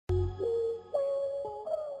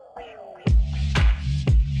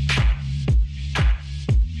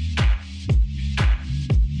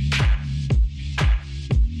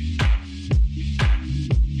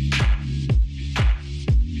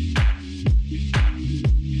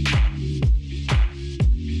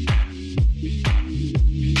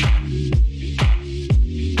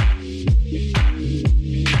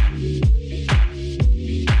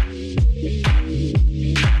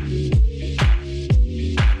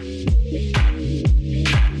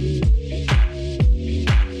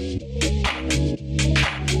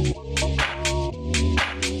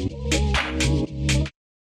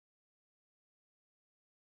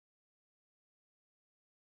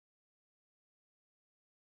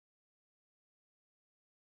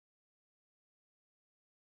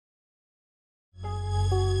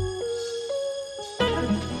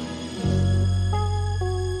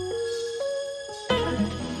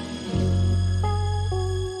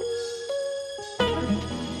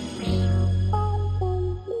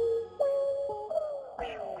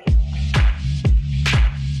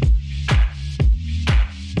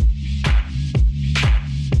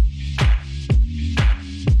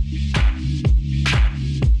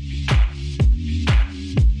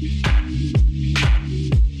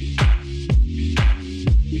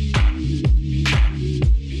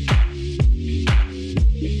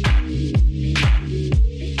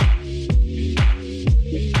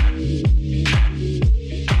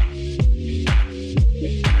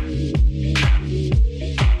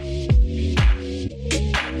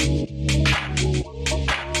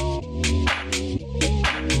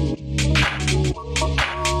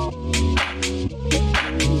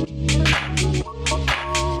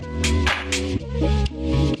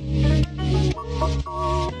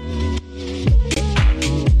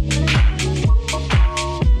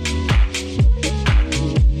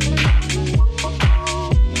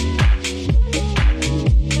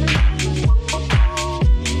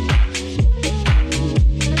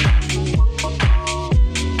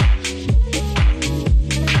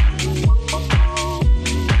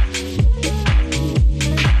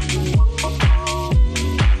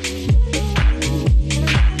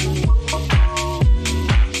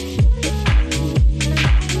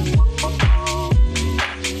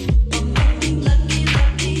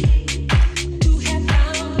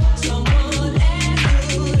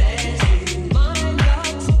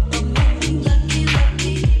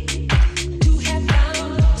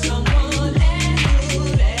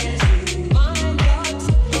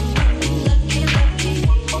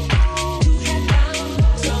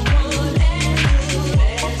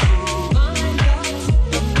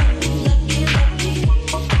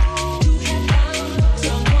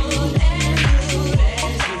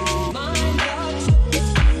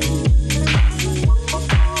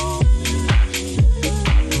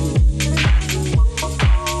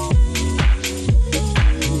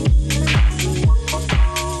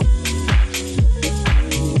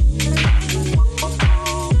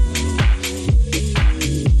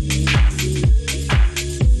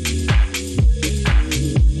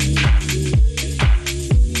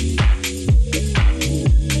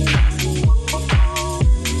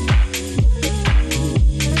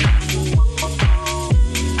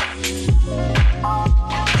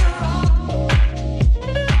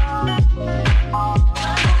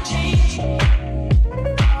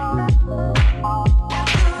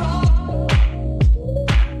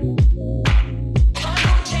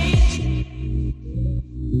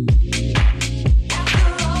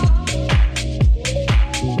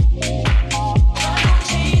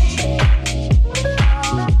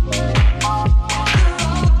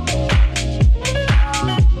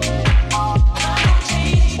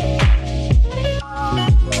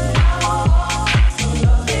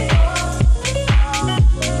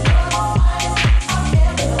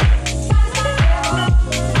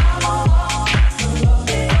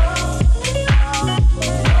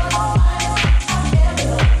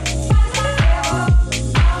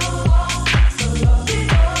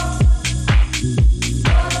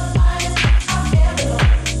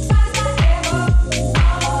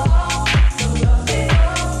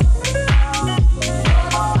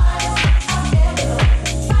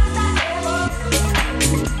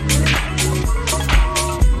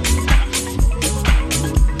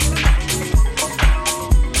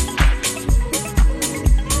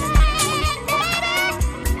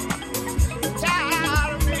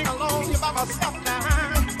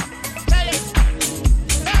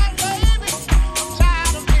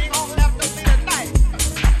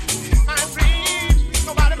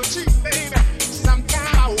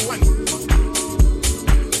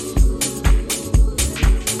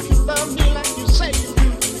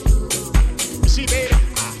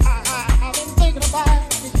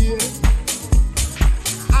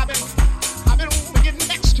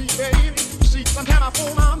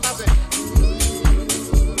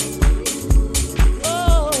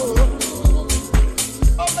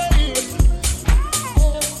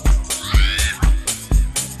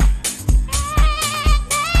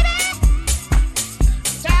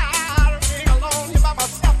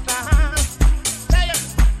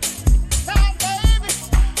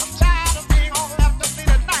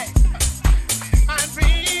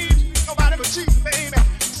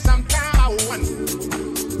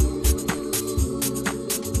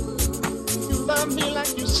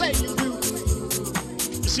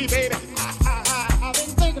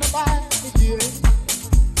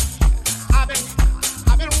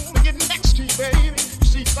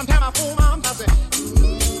Sometimes I fool my I say,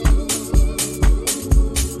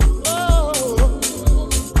 oh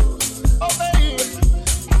baby.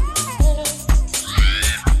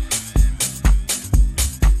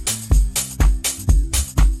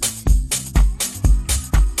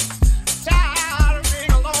 Tired of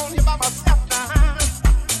being alone here by myself now.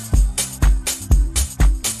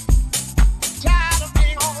 Tired of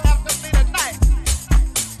being all left to me tonight.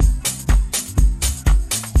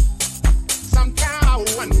 Sometimes I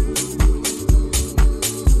wonder,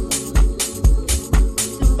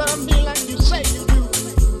 you love me like you say you do.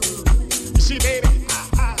 You see, baby,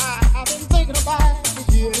 I've been thinking about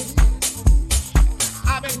it here.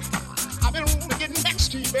 I've been wanting to get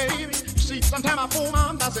next to you, baby. You see, sometimes I fool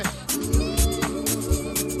my I say,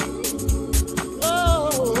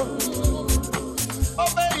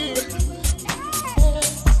 oh baby.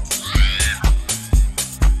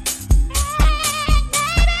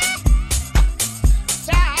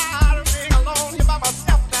 Tired of being alone here by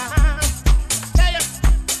myself now. Tell you,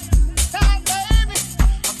 baby,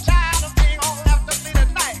 I'm tired of being all left to me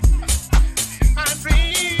tonight. In my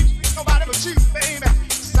dreams, nobody but you, baby.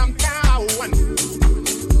 Sometimes I wonder,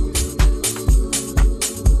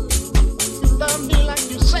 you love me like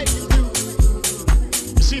you say you do.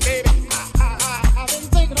 You see, baby, I've been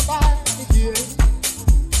thinking about it here.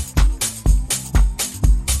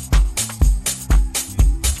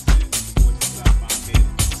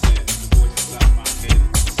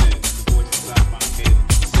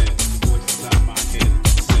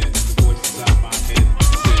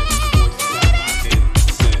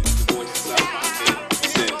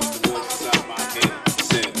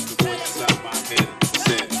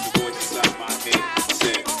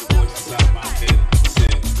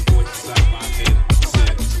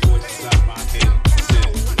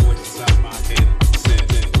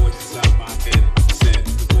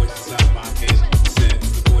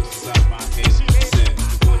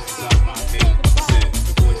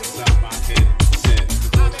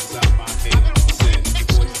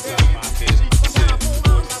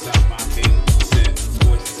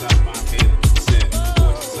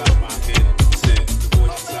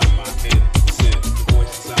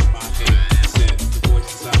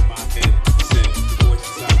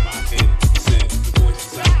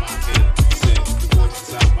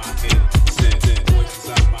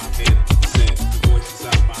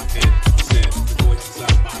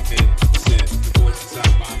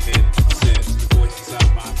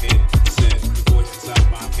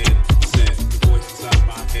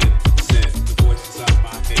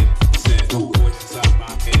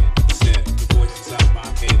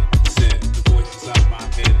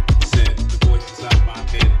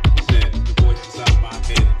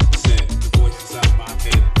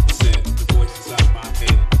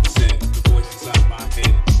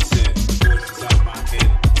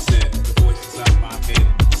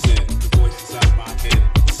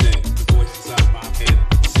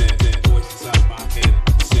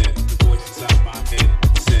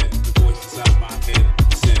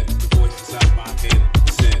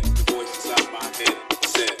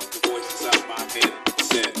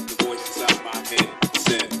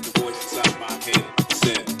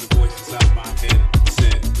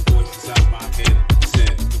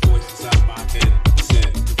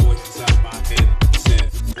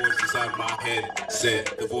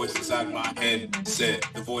 The voice inside my head said,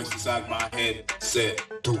 the voice inside my head said,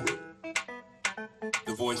 do it.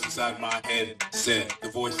 The voice inside my head said, the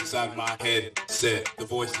voice inside my head said, the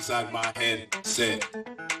voice inside my head said,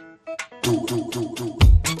 do.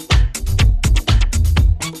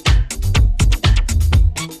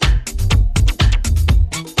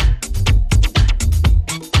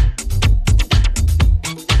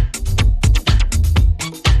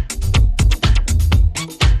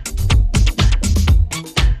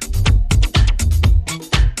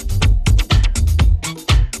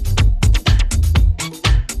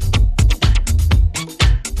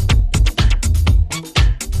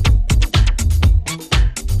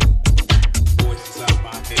 Inside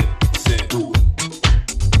my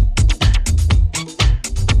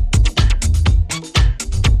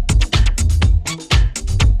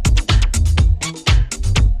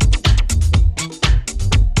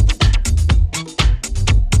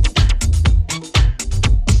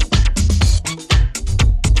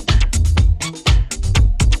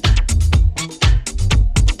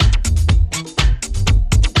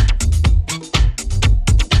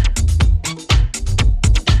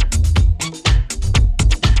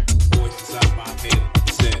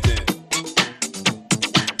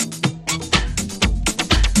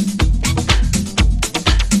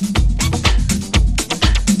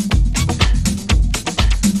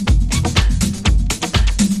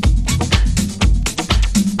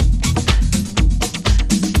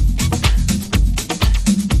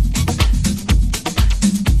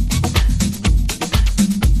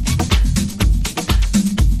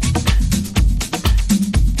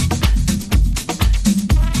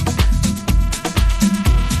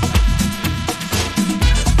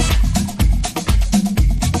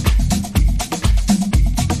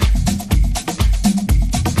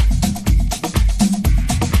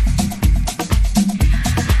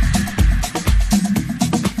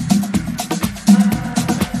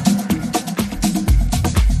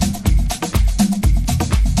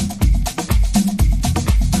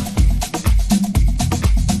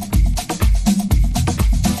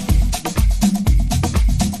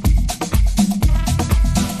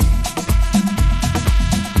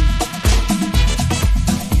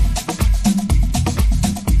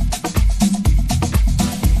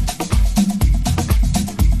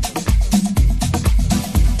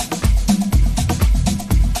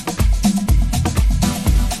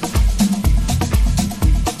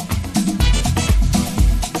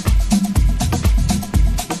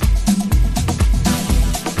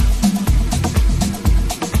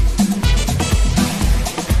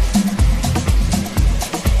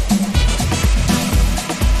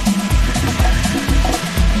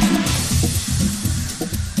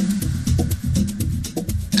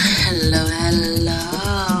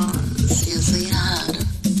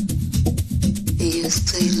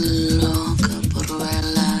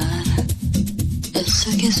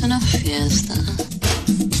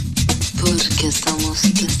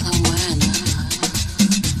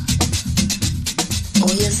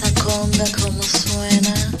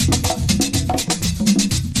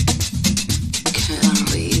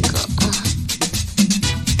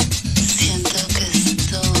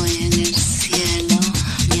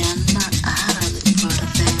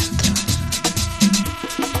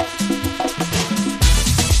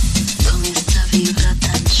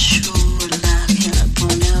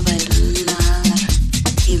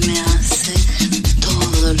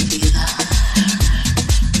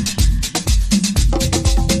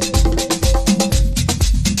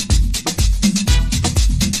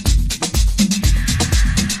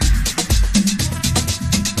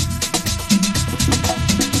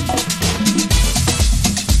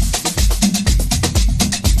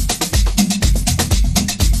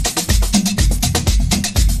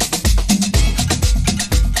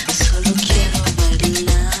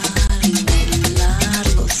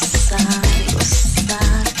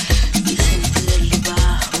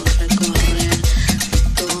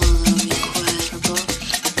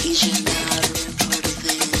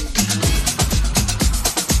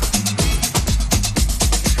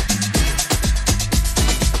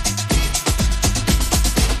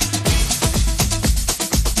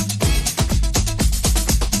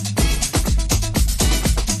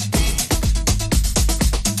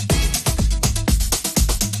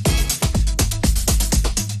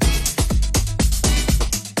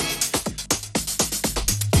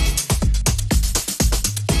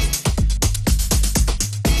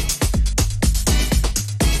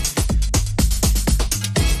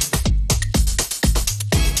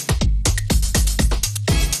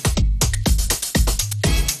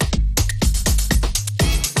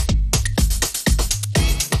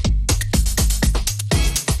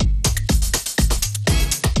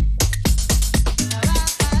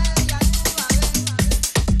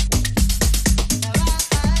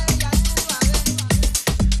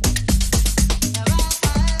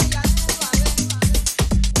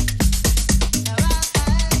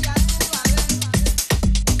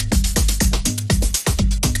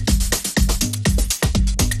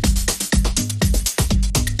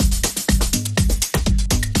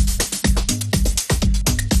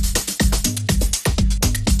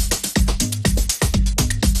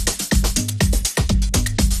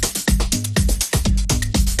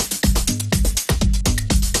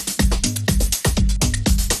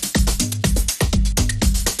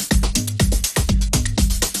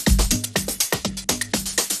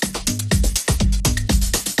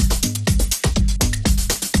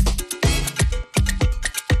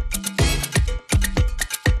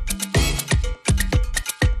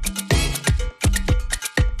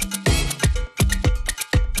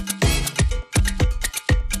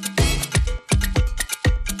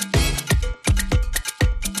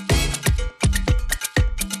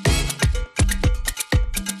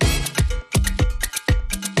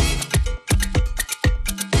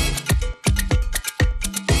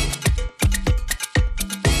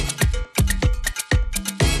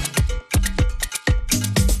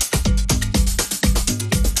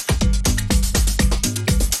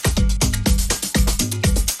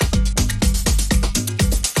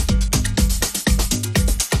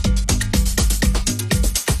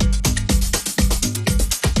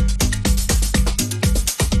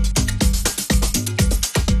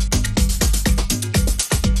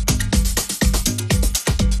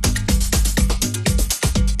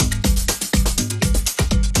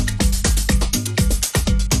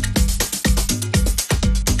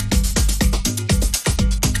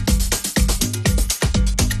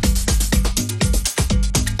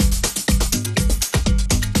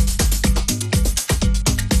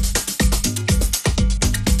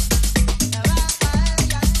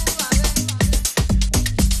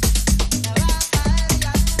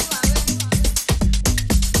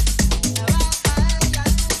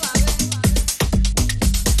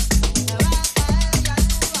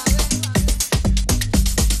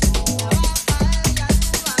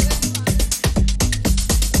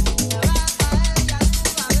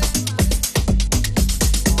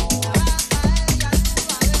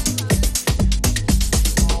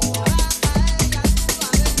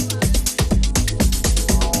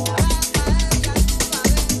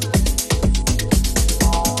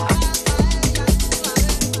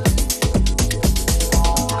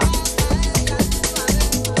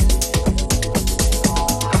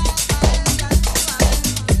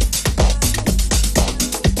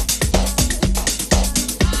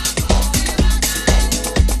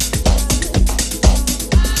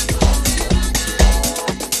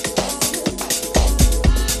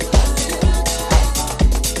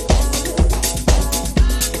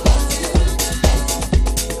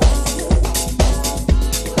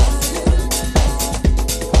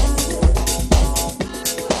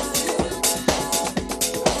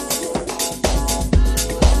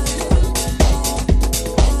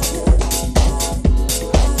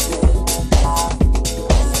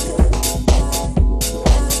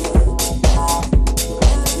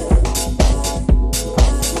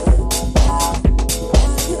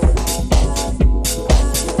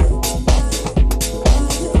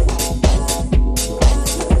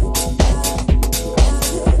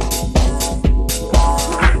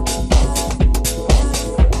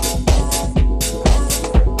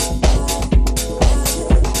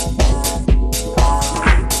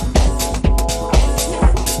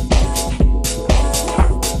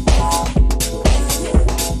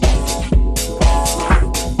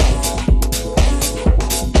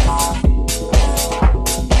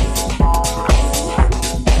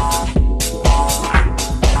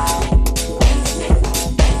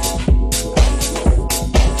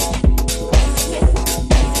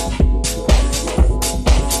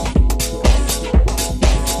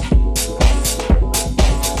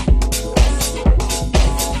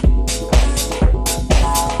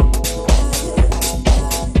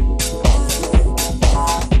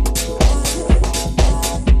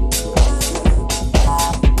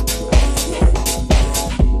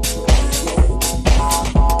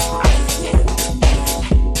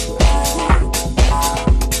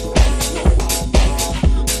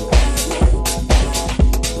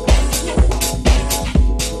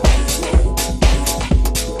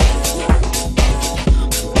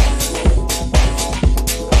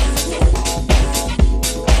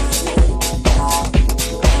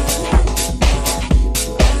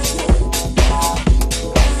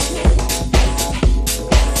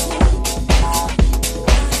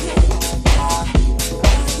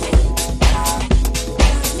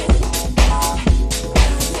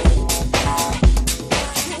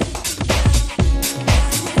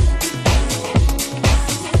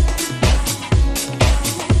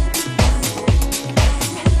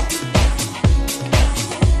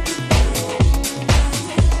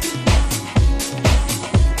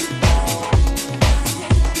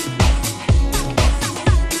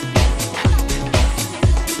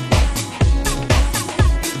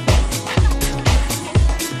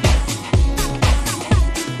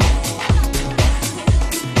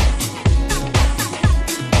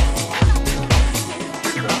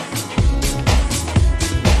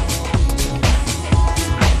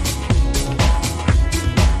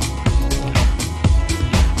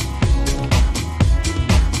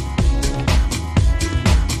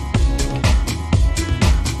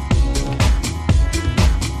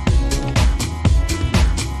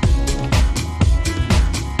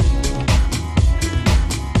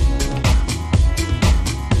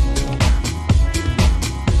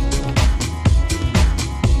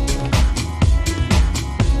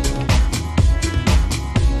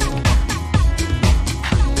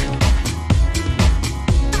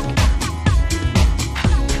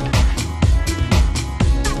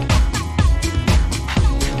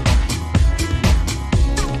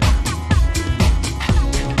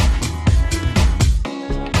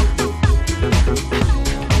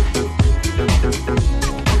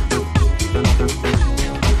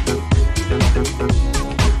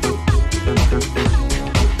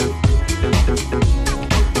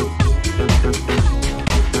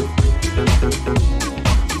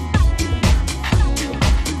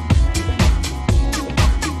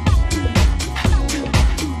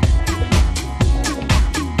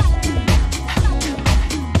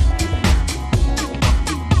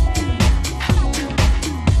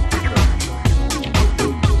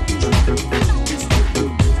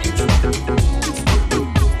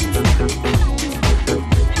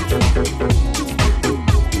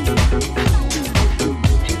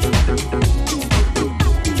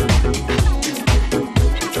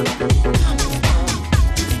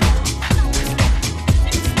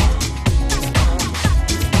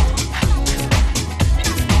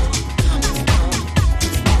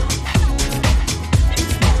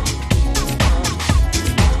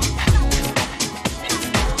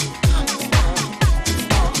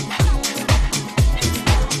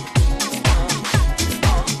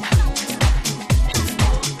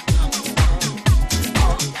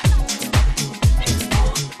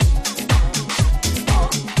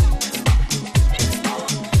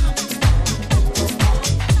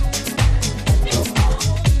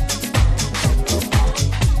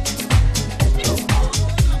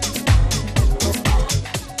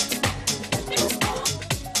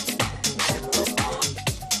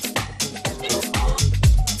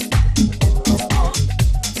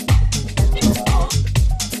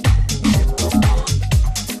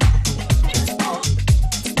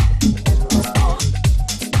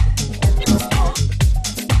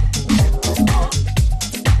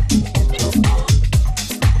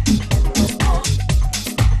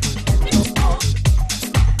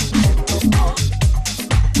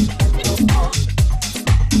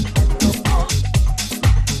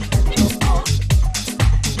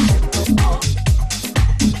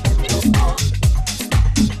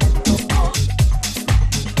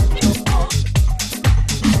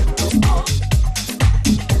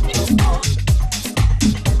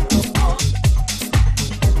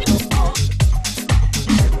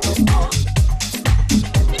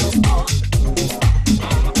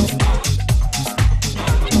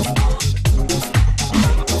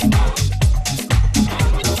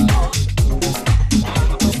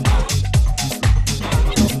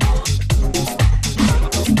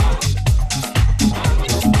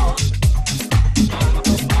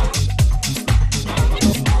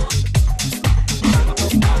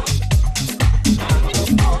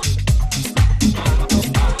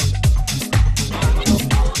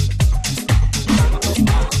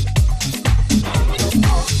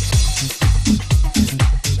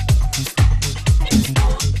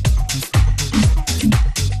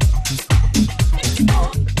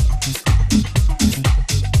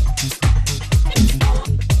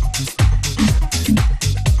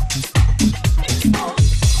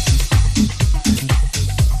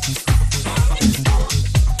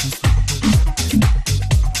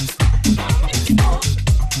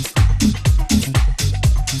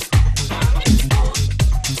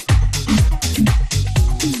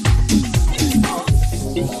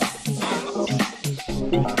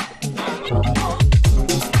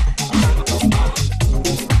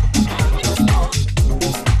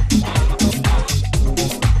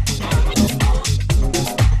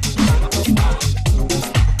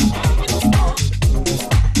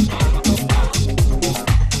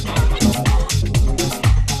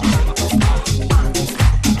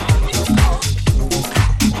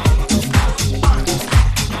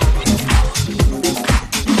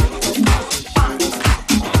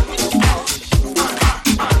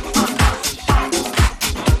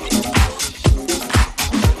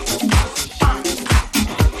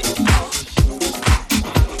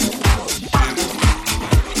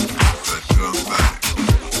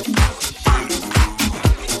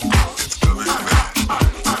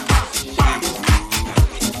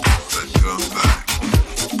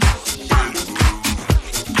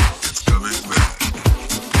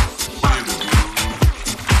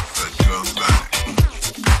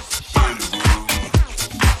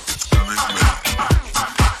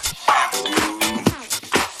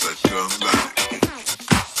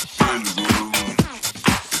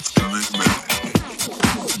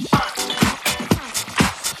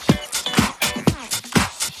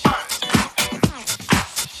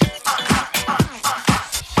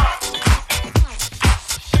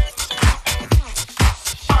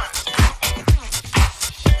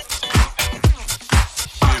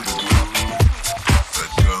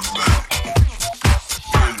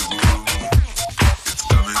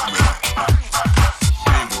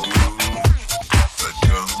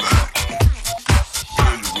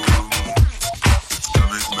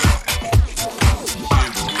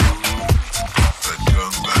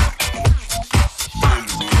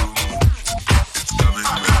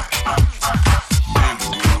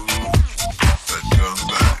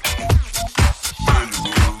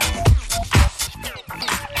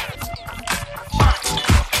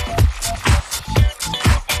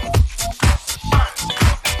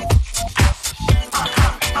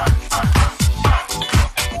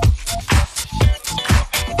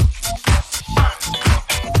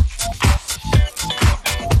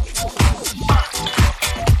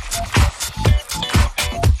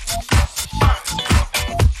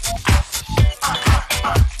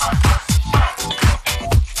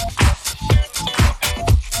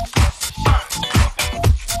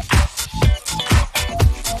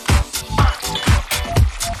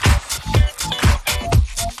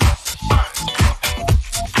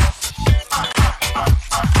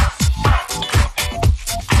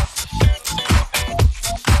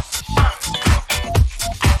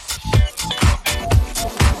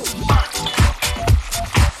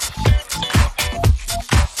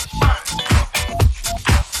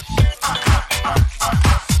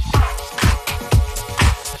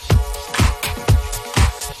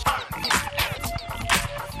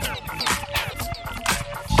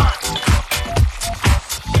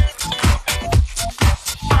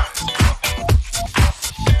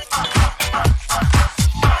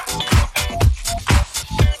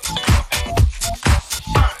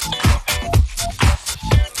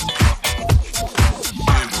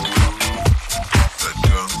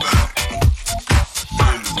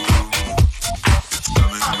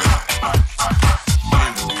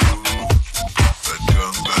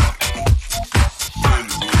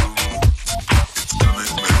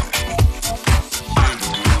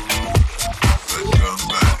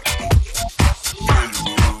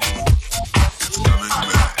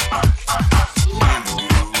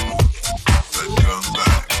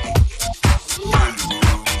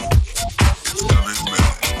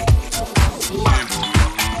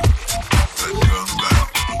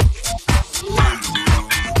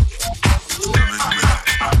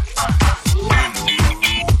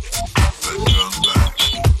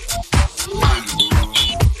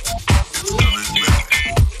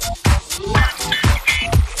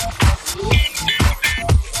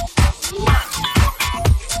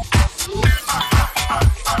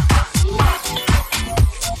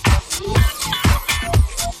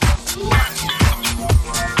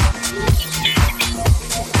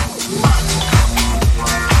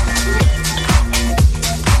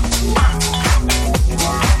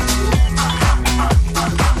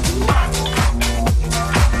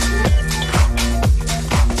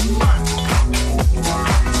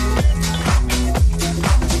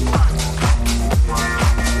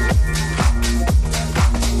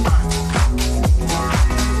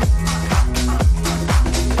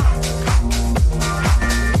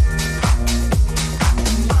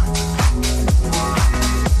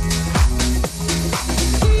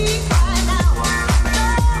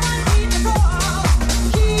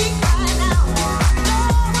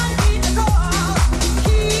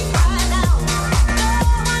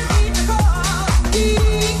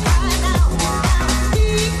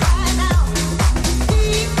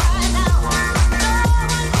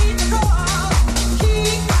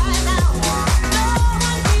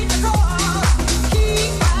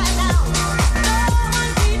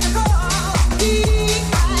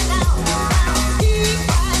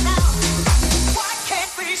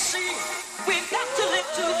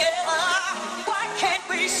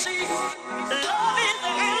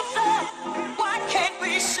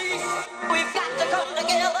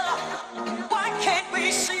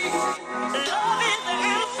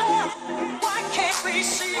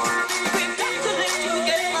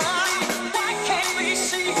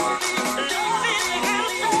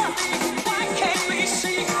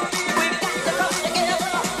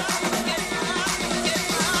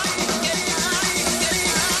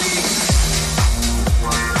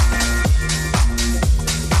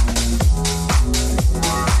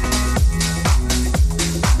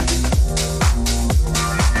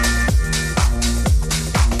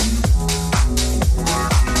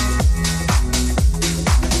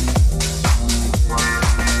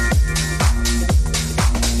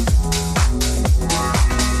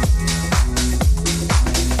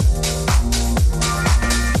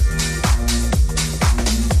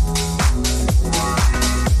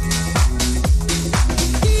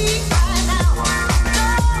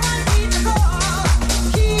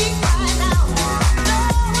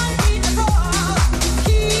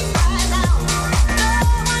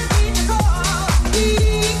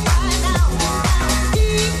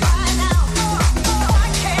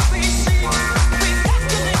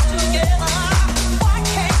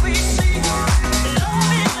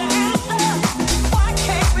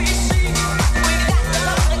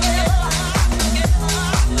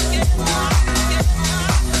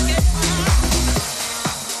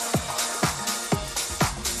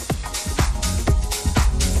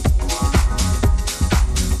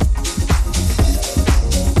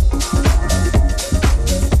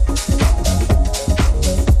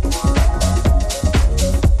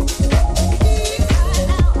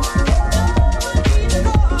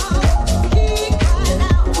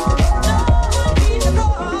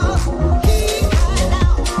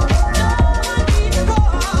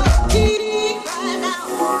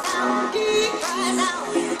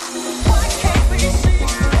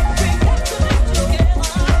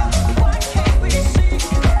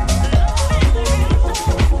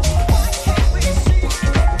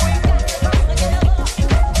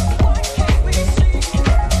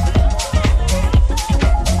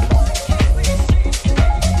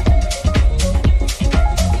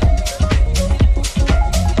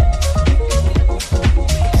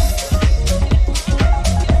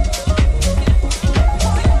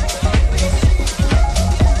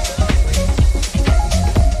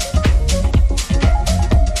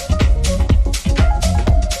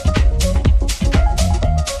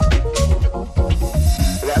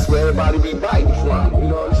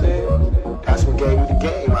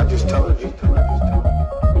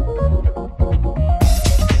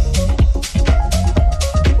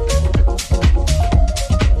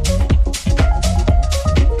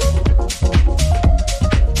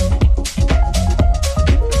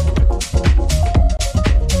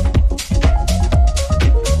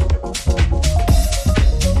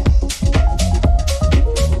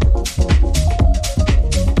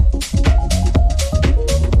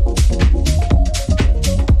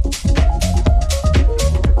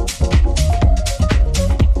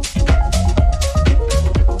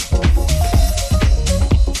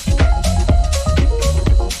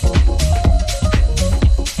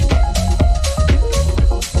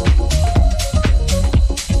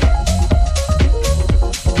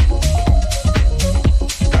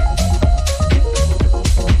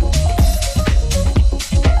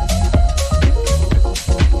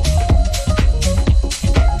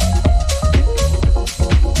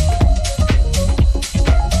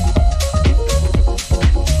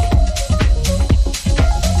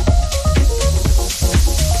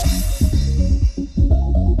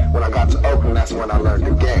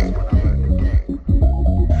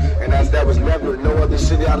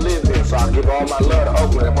give all my love to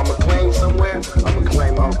Oakland. If I'ma claim somewhere, I'ma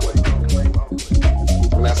claim Oakland.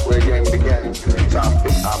 And that's where the game began. So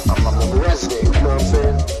I'm a resident, you know what I'm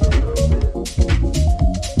saying?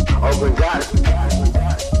 Oakland got it.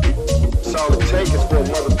 That's all it takes is for a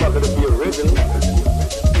motherfucker to be original.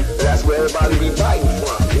 That's where everybody be fighting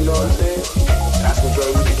from, you know what I'm saying? That's what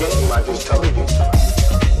gave me the game, I just told you.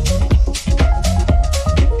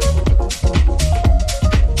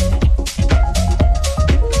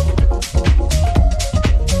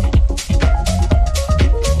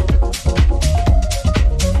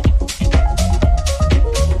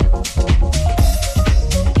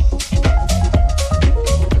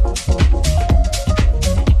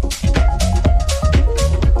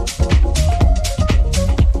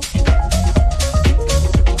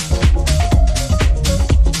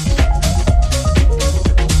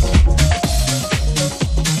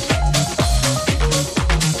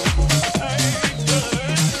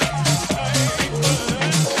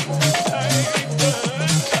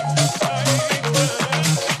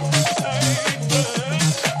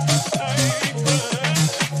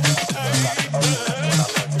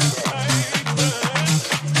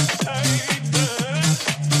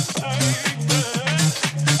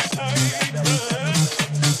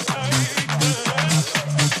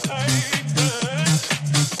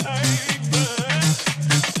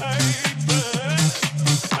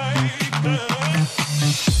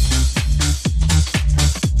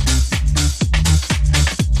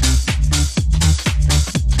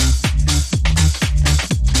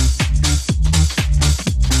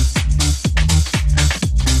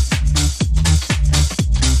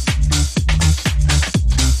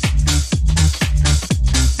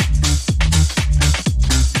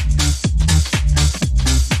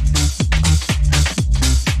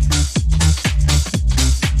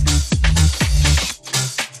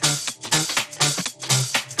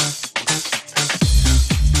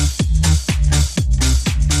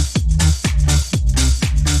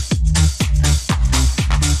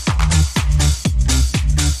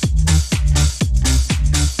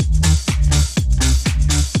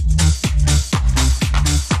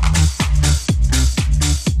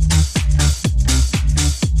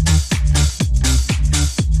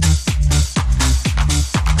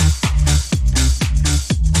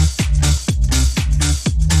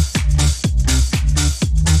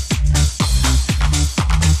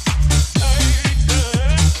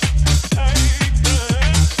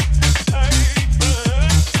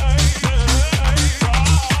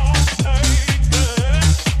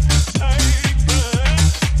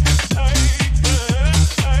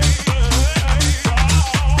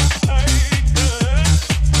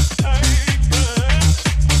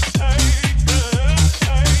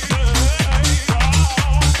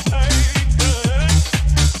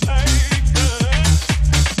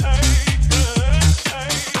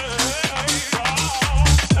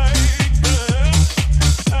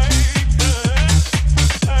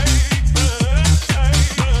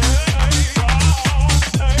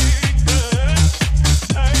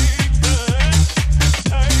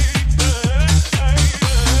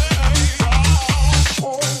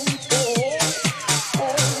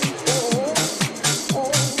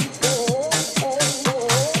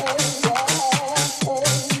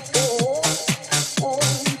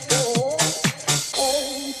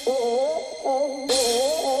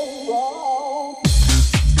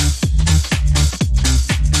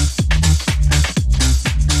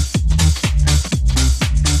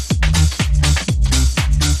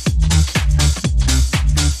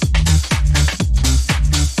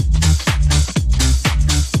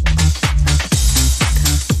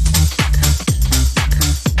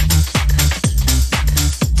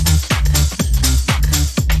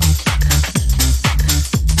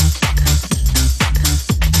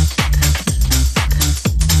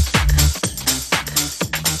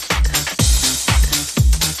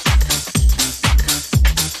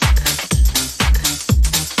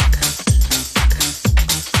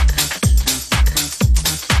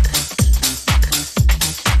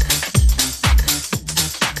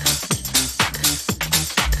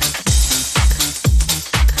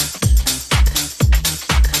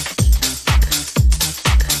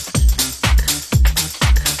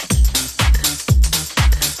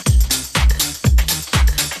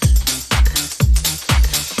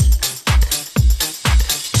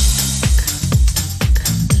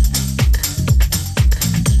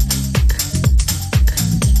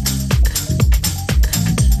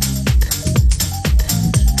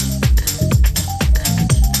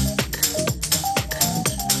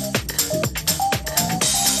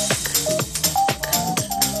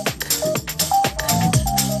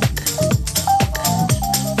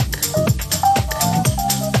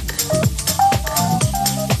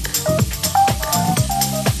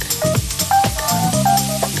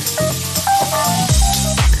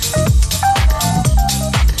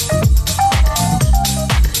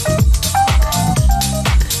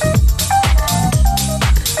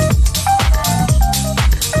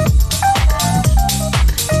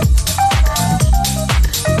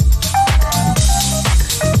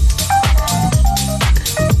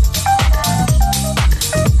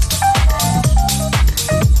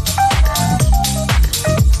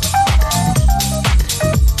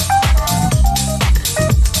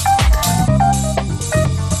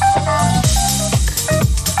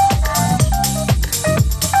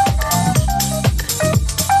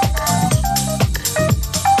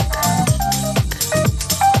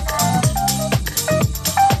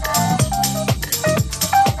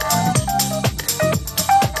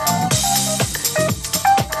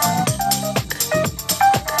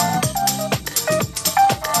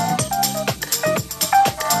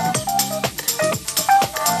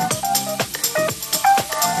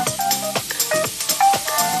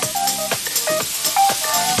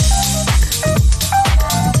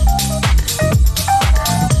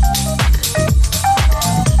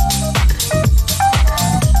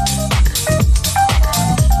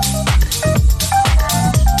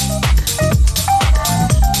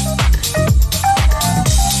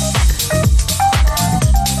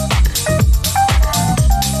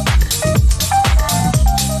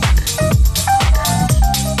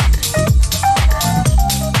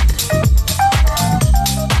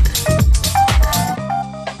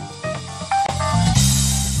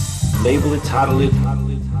 title it,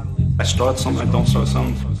 I start something, I don't start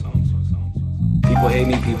something. People hate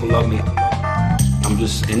me, people love me. I'm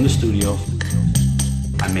just in the studio,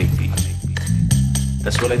 I make beats.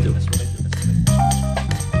 That's what I do.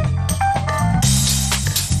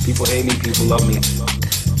 People hate me, people love me.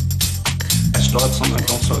 I start something, I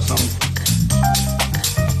don't start something.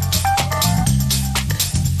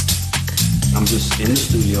 I'm just in the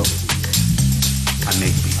studio, I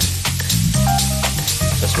make beats.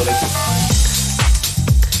 That's what I do.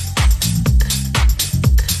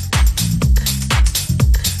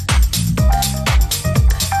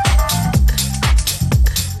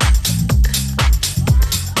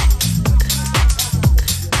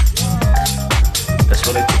 That's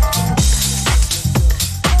what I do.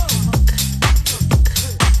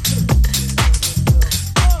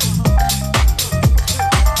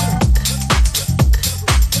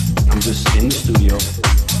 I'm just in the studio,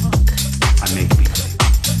 I make beats.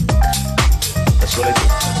 That's what I do.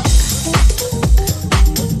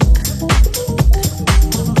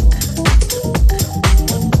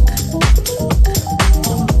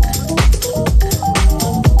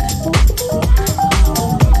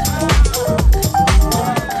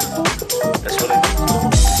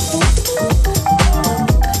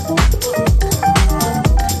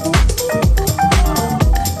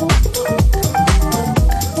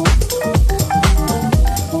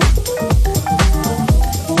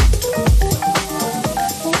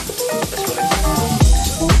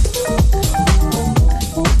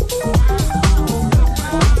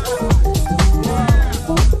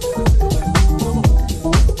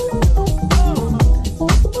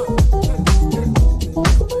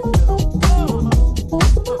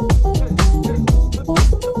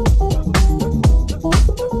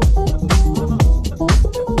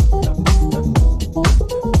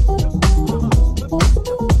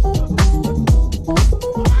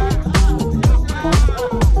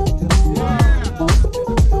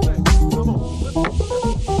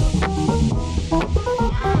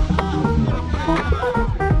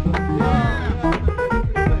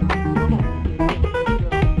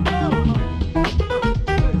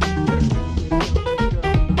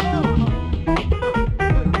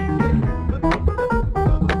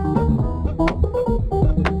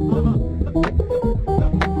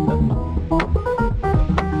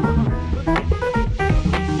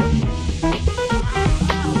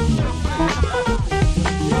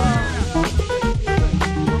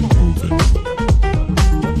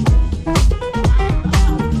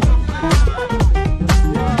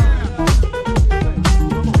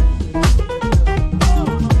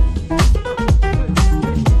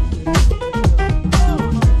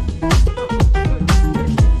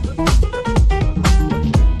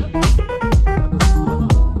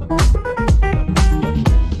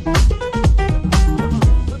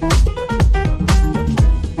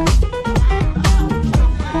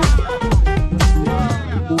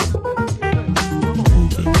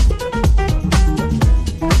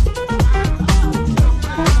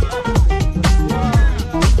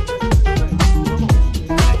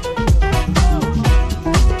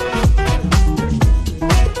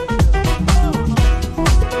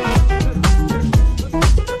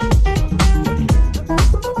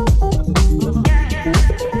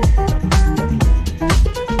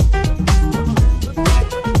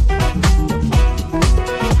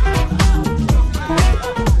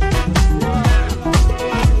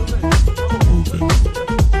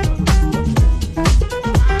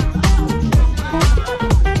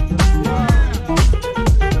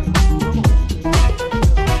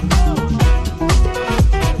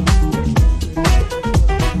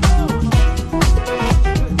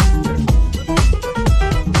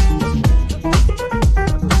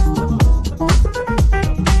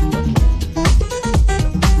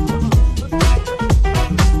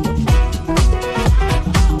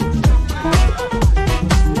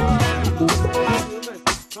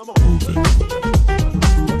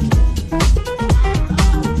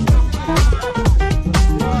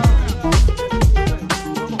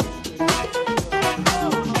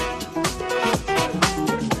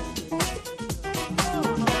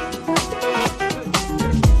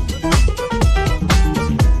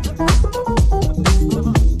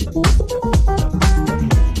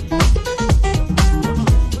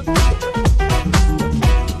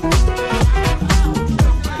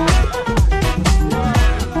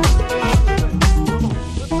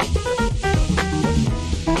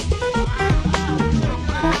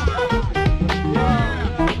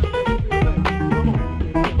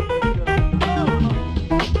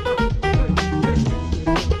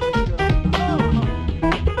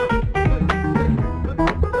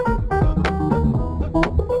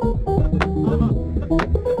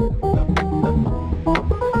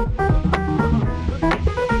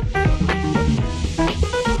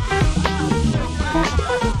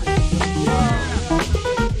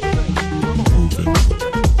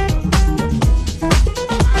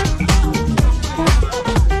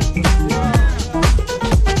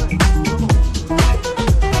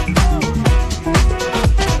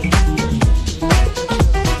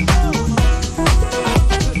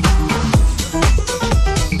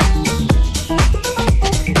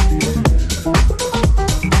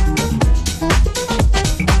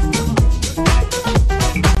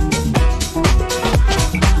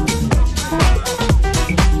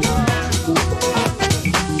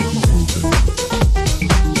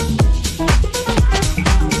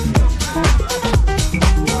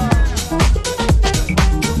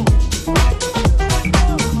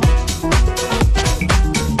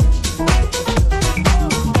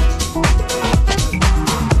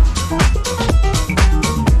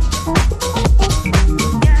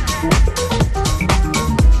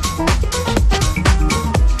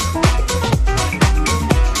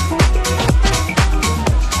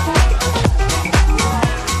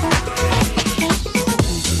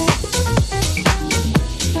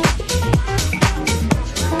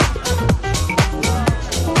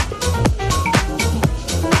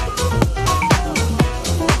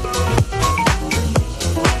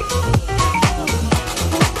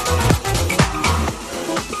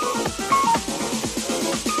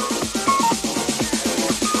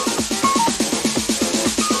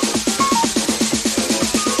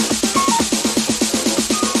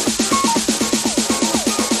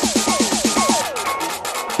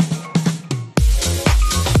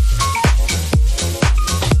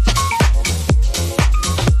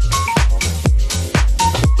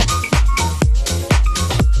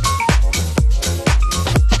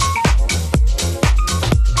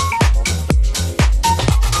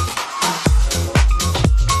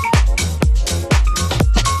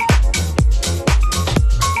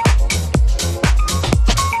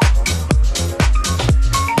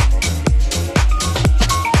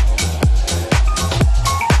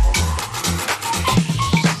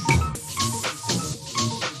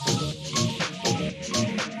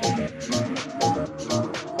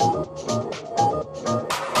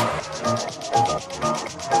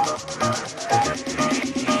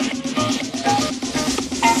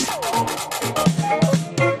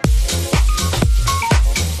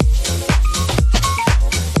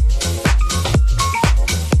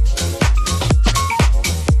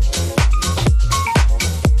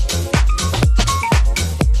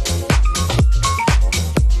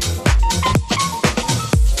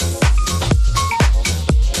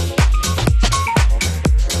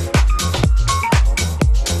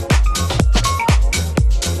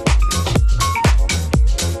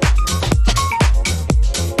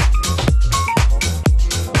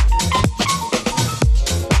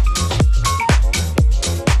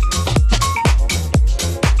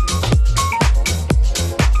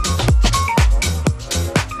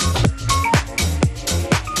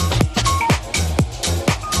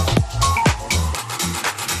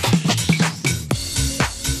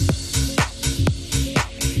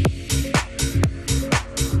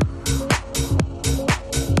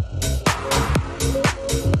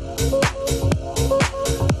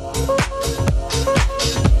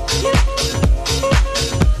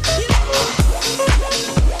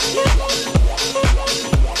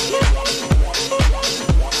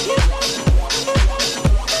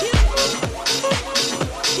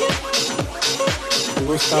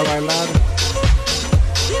 gusta bailar.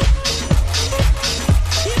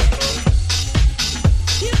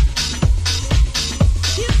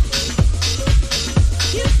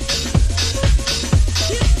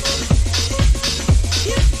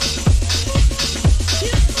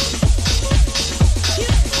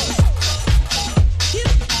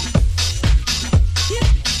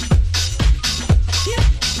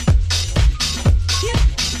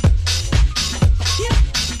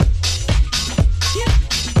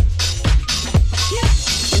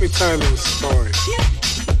 Let me tell you a little story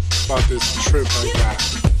about this trip I got.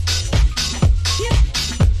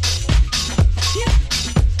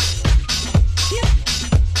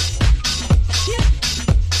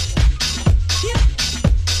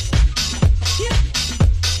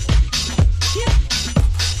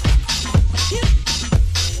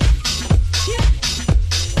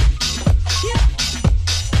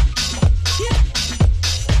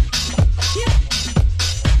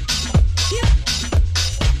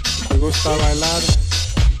 Me gusta bailar.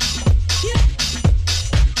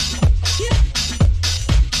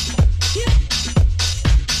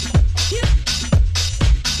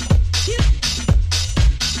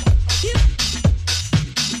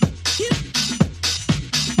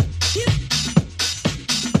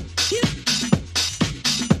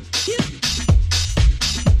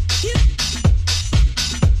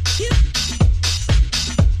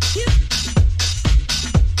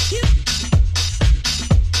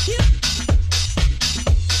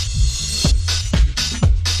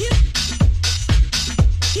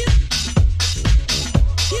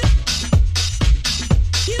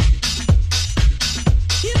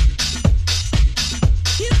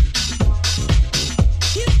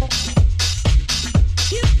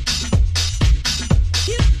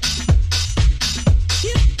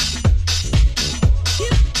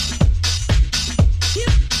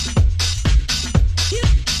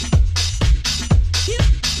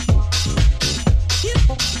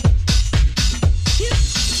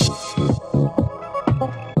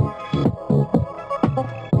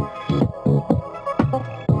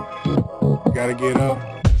 Gotta get up.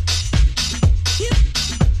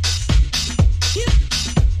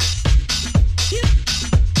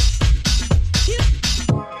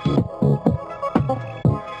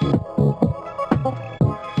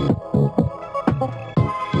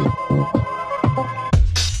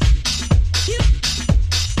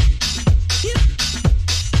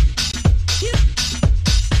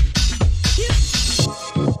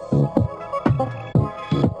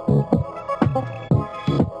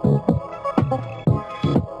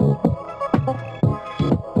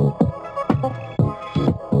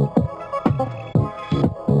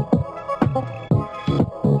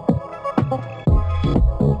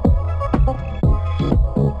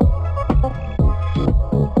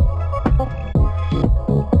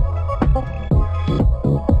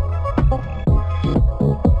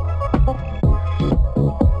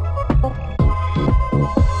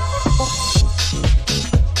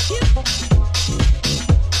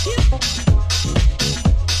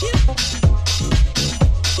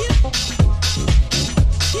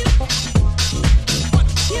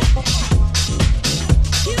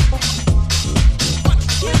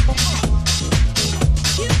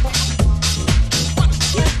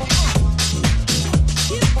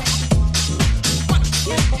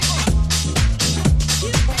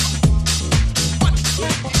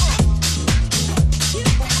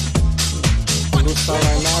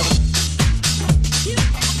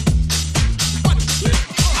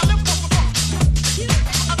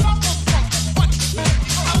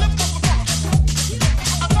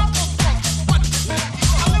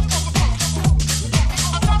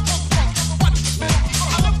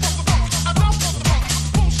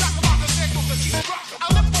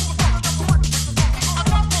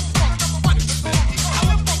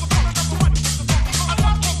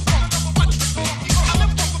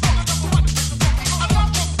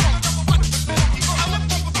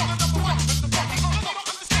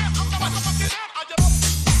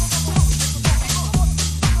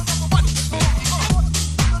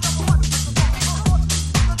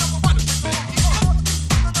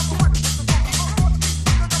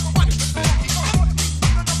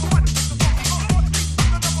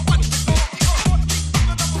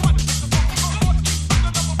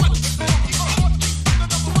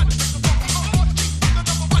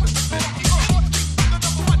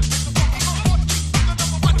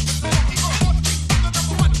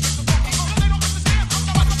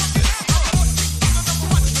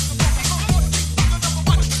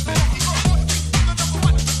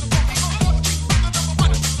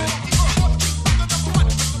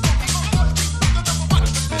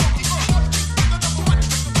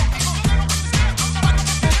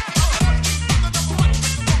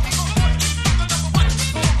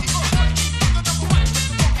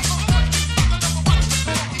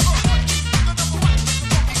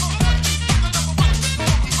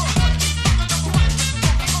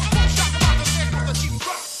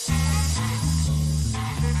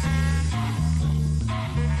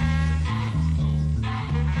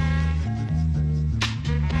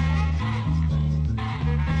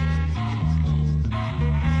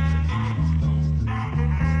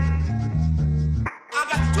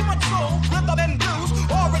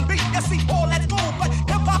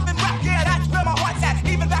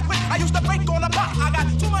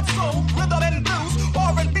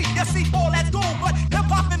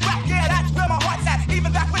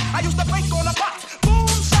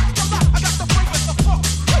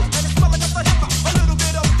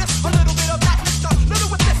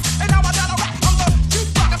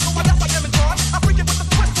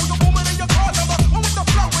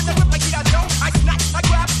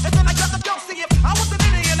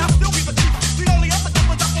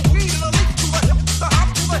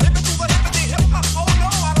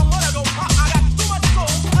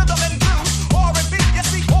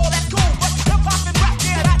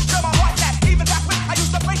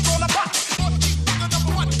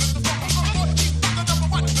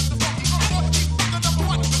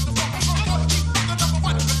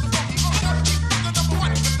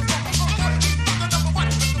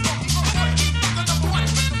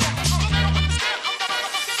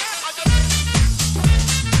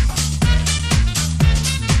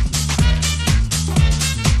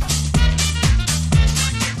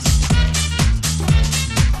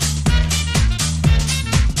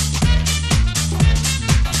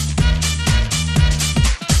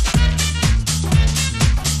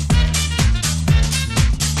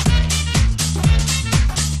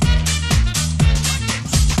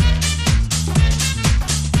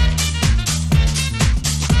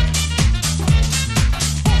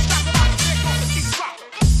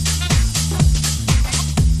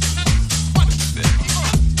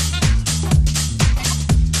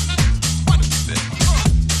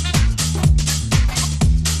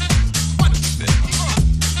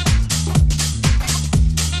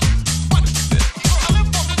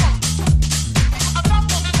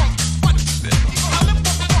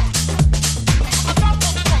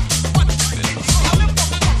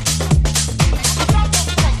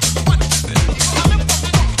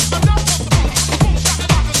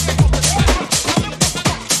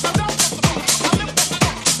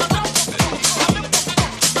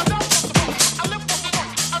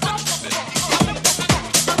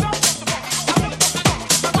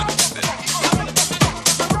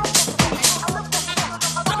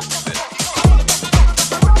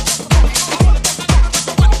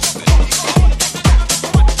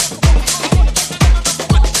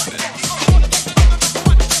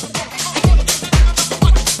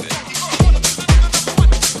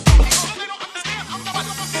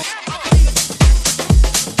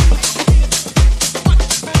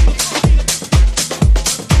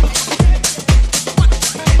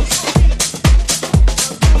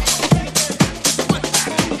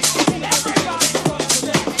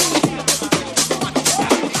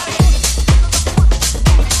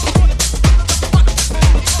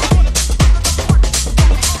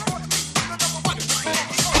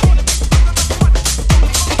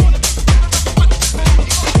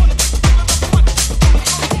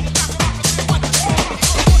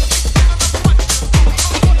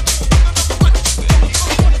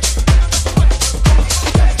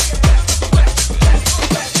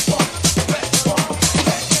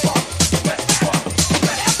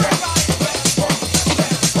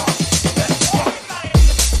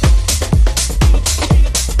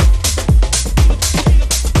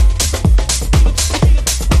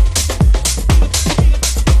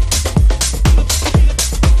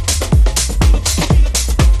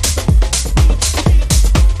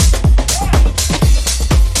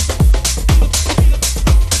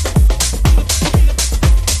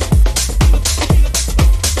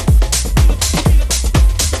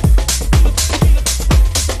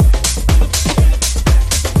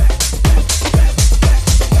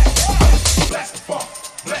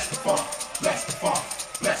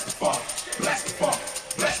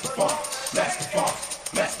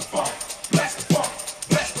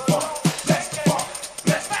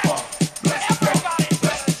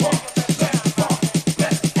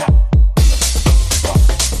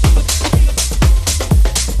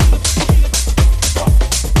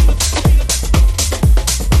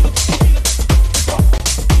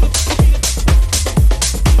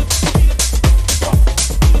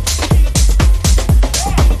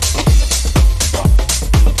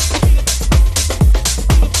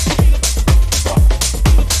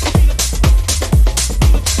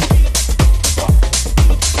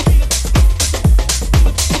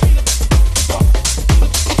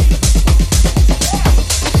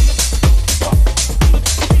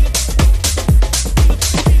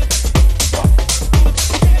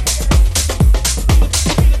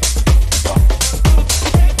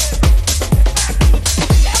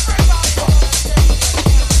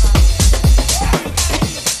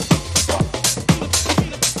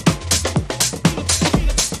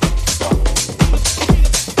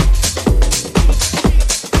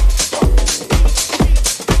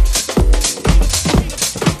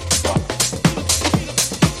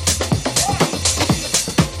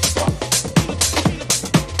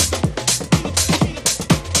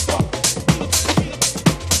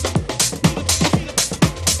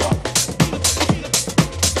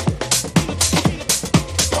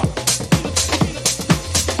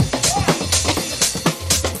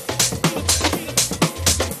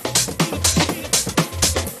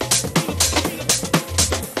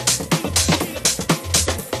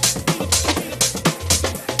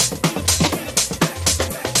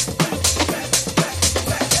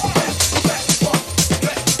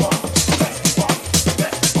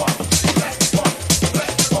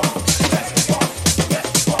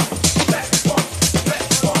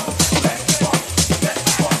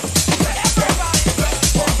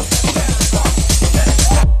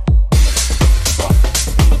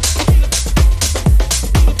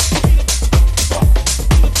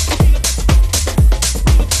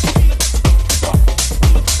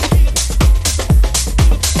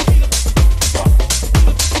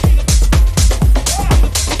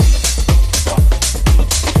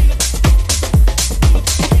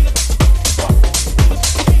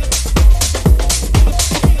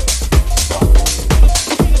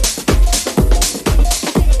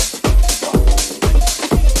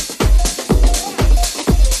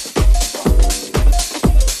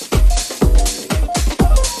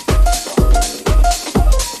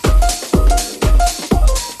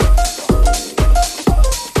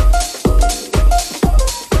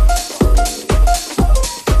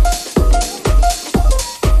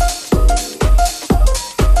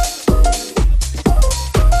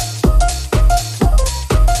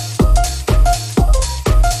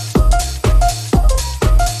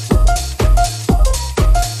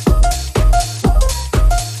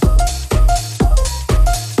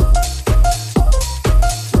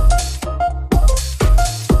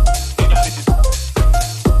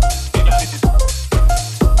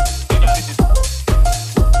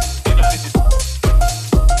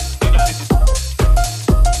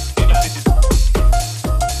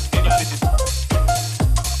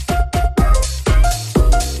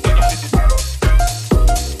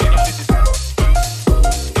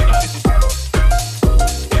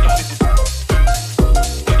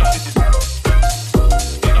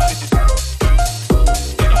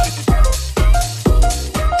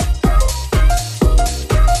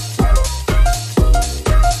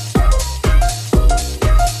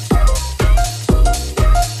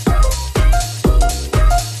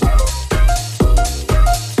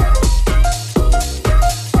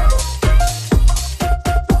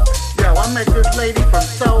 met this lady from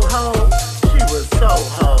Soho. She was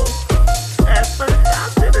Soho. At first I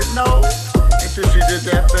didn't know until she did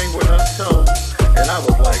that thing with her toe. And I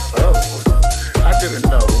was like, oh, I didn't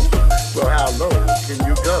know. Well, how low can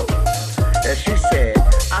you go? And she said,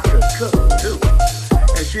 I could cook too.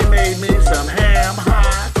 And she made me some ham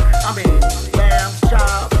hot. Lamb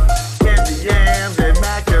chop, candy yams, and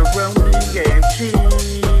macaroni and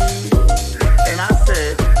cheese. And I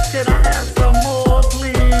said, can I have some more,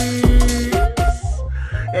 please?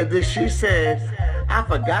 And then she said, I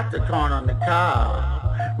forgot the corn on the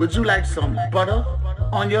cob. Would you like some butter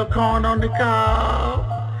on your corn on the cob?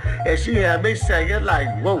 And she had me saying like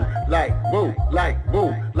whoa, like whoa, like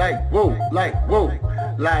whoa, like whoa, like whoa,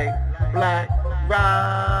 like Black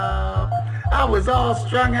Rob. I was all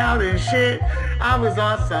strung out and shit. I was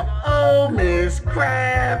on some old Miss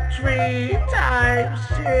Crabtree type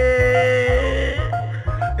shit.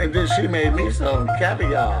 And then she made me some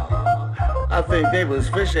caviar. I think they was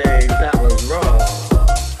fish eggs that was raw.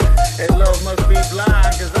 And love must be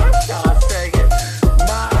blind, cause I start saying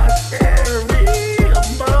my cherry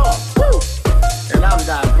more. And I'm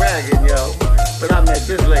not bragging, yo, but I met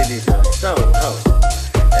this lady from Soho.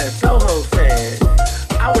 And Soho said,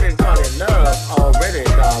 I wouldn't call it love already,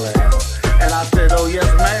 darling. And I said, oh yes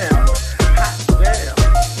ma'am, hot damn,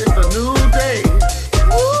 it's a new day,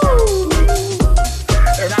 woo.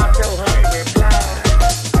 And I told her in reply,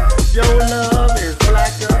 your love is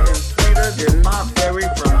blacker and sweeter than my berry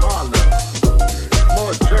from Harlem.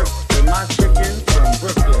 More jerk than my chicken from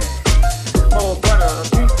Brooklyn. More butter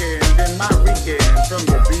pecan than my Rican from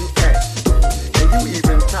the BX. And you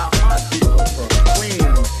even top my people from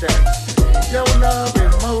Queens, Texas. Your love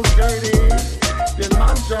is more dirty than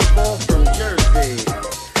my jump off from Jersey.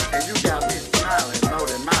 And you got me smiling more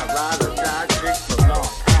than my ride or die chick from Long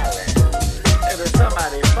Island. And if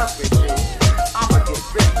somebody fuck with you, I'ma get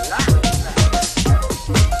big loud.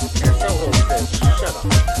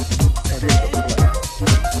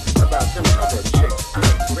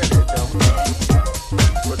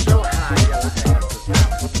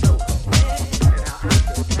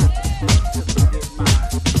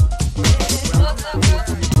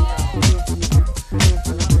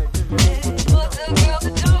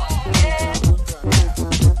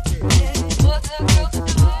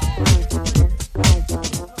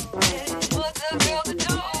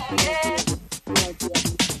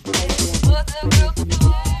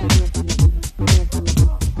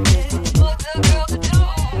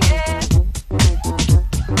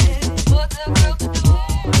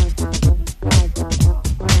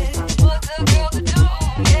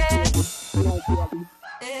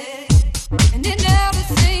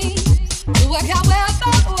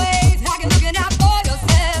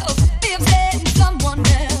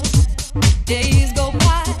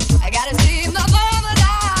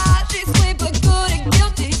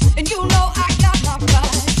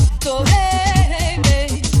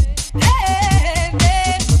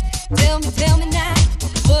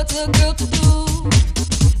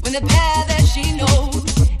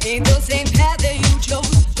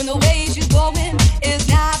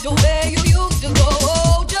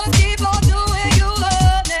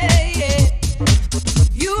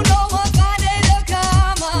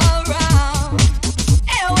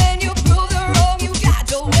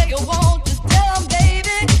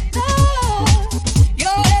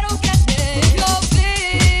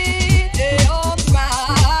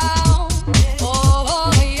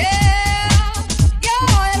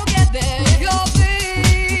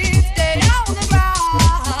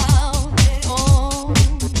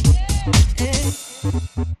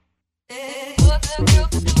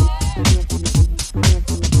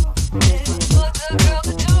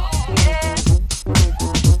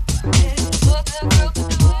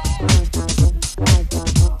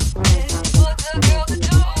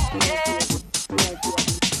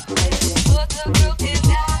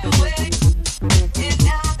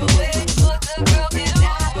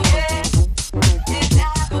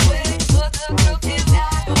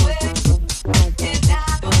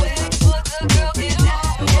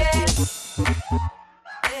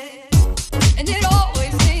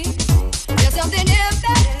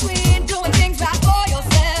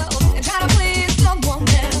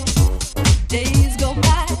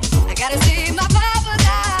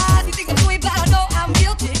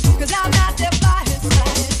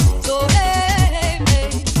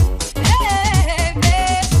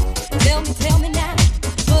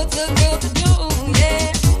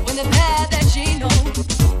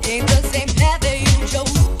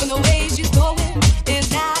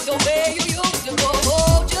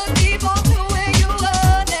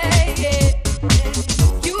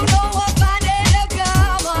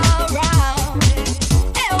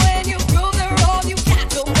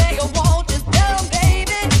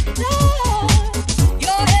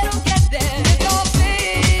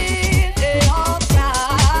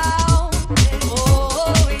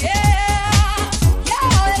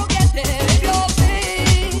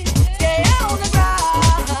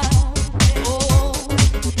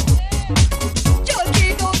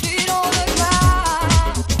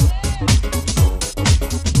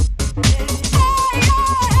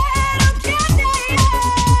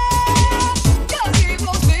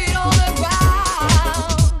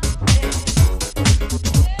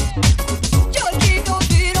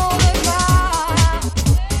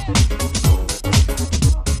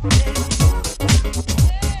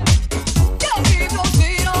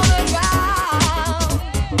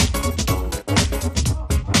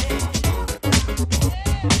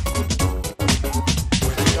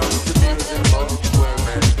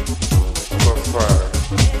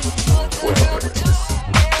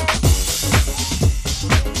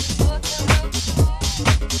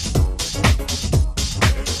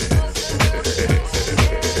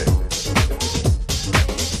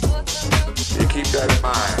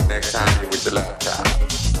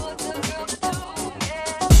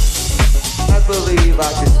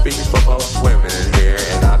 I can speak for most women in here,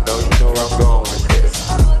 and I know you know where I'm going with this.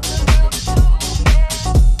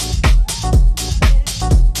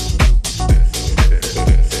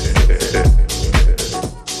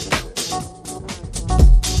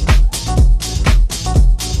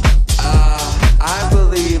 I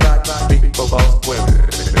believe I can speak for most women in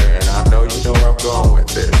here, and I know you know where I'm going with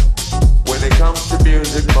this. When it comes to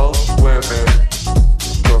music, most women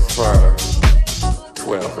prefer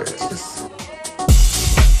 12 inches.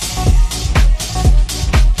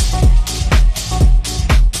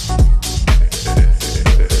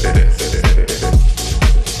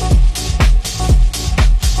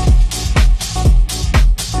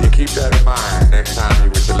 You keep that in mind next time you're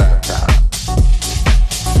with your laptop.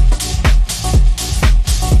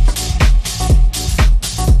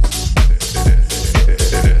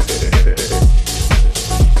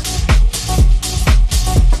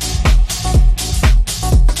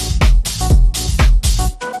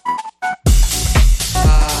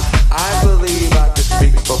 I believe I can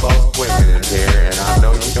speak for most women in here, and I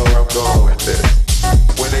know you know where I'm going with this.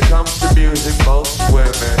 When it comes to music, most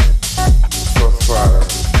women prefer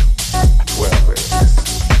 12 inches.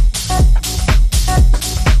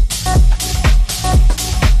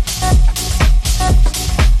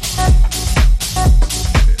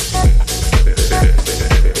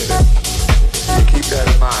 You keep that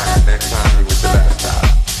in mind next time you're with your laptop.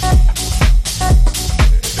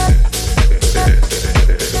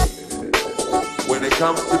 When it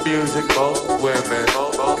comes to music, most women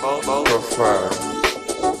prefer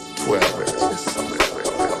 12 inches.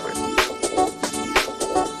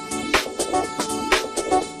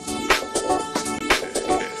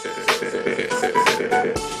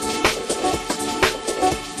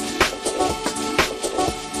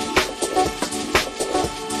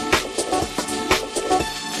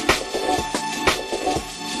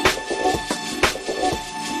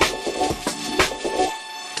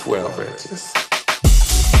 12 inches.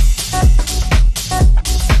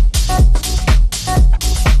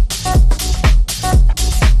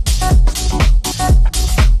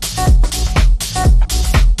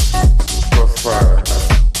 Prefer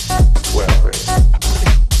 12 inches.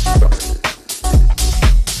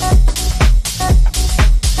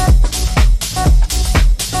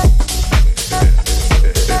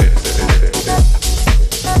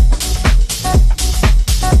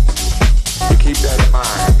 You keep that in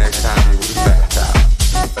mind next time you with your laptop.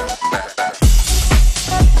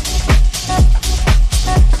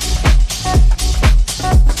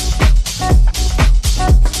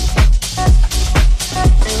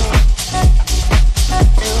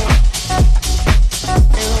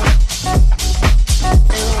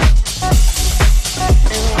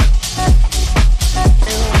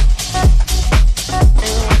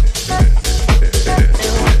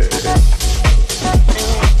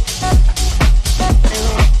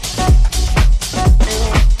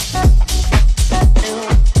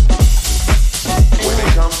 When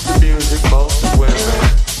it comes to music, most women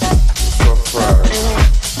prefer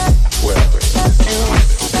 12 inches.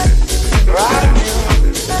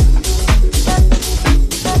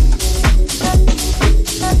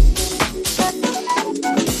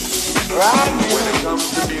 When it comes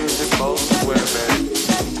to music, most women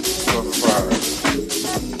prefer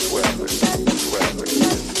 12 inches.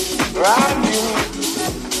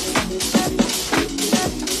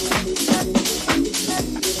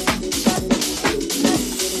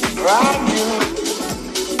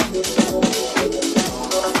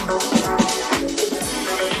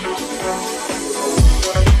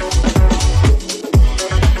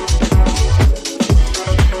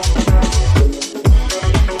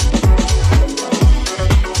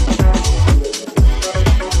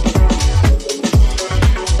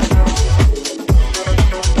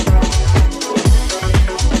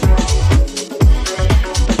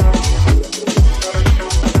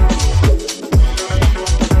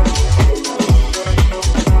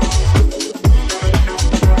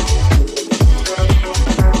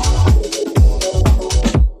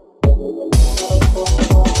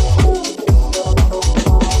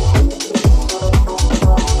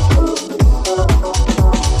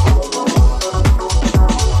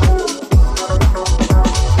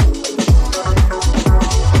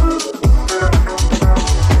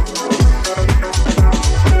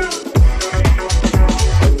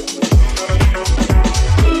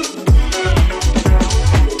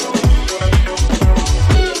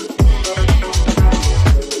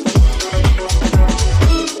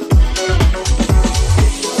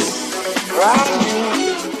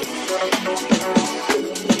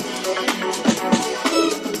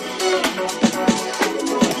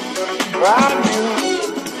 12 inches.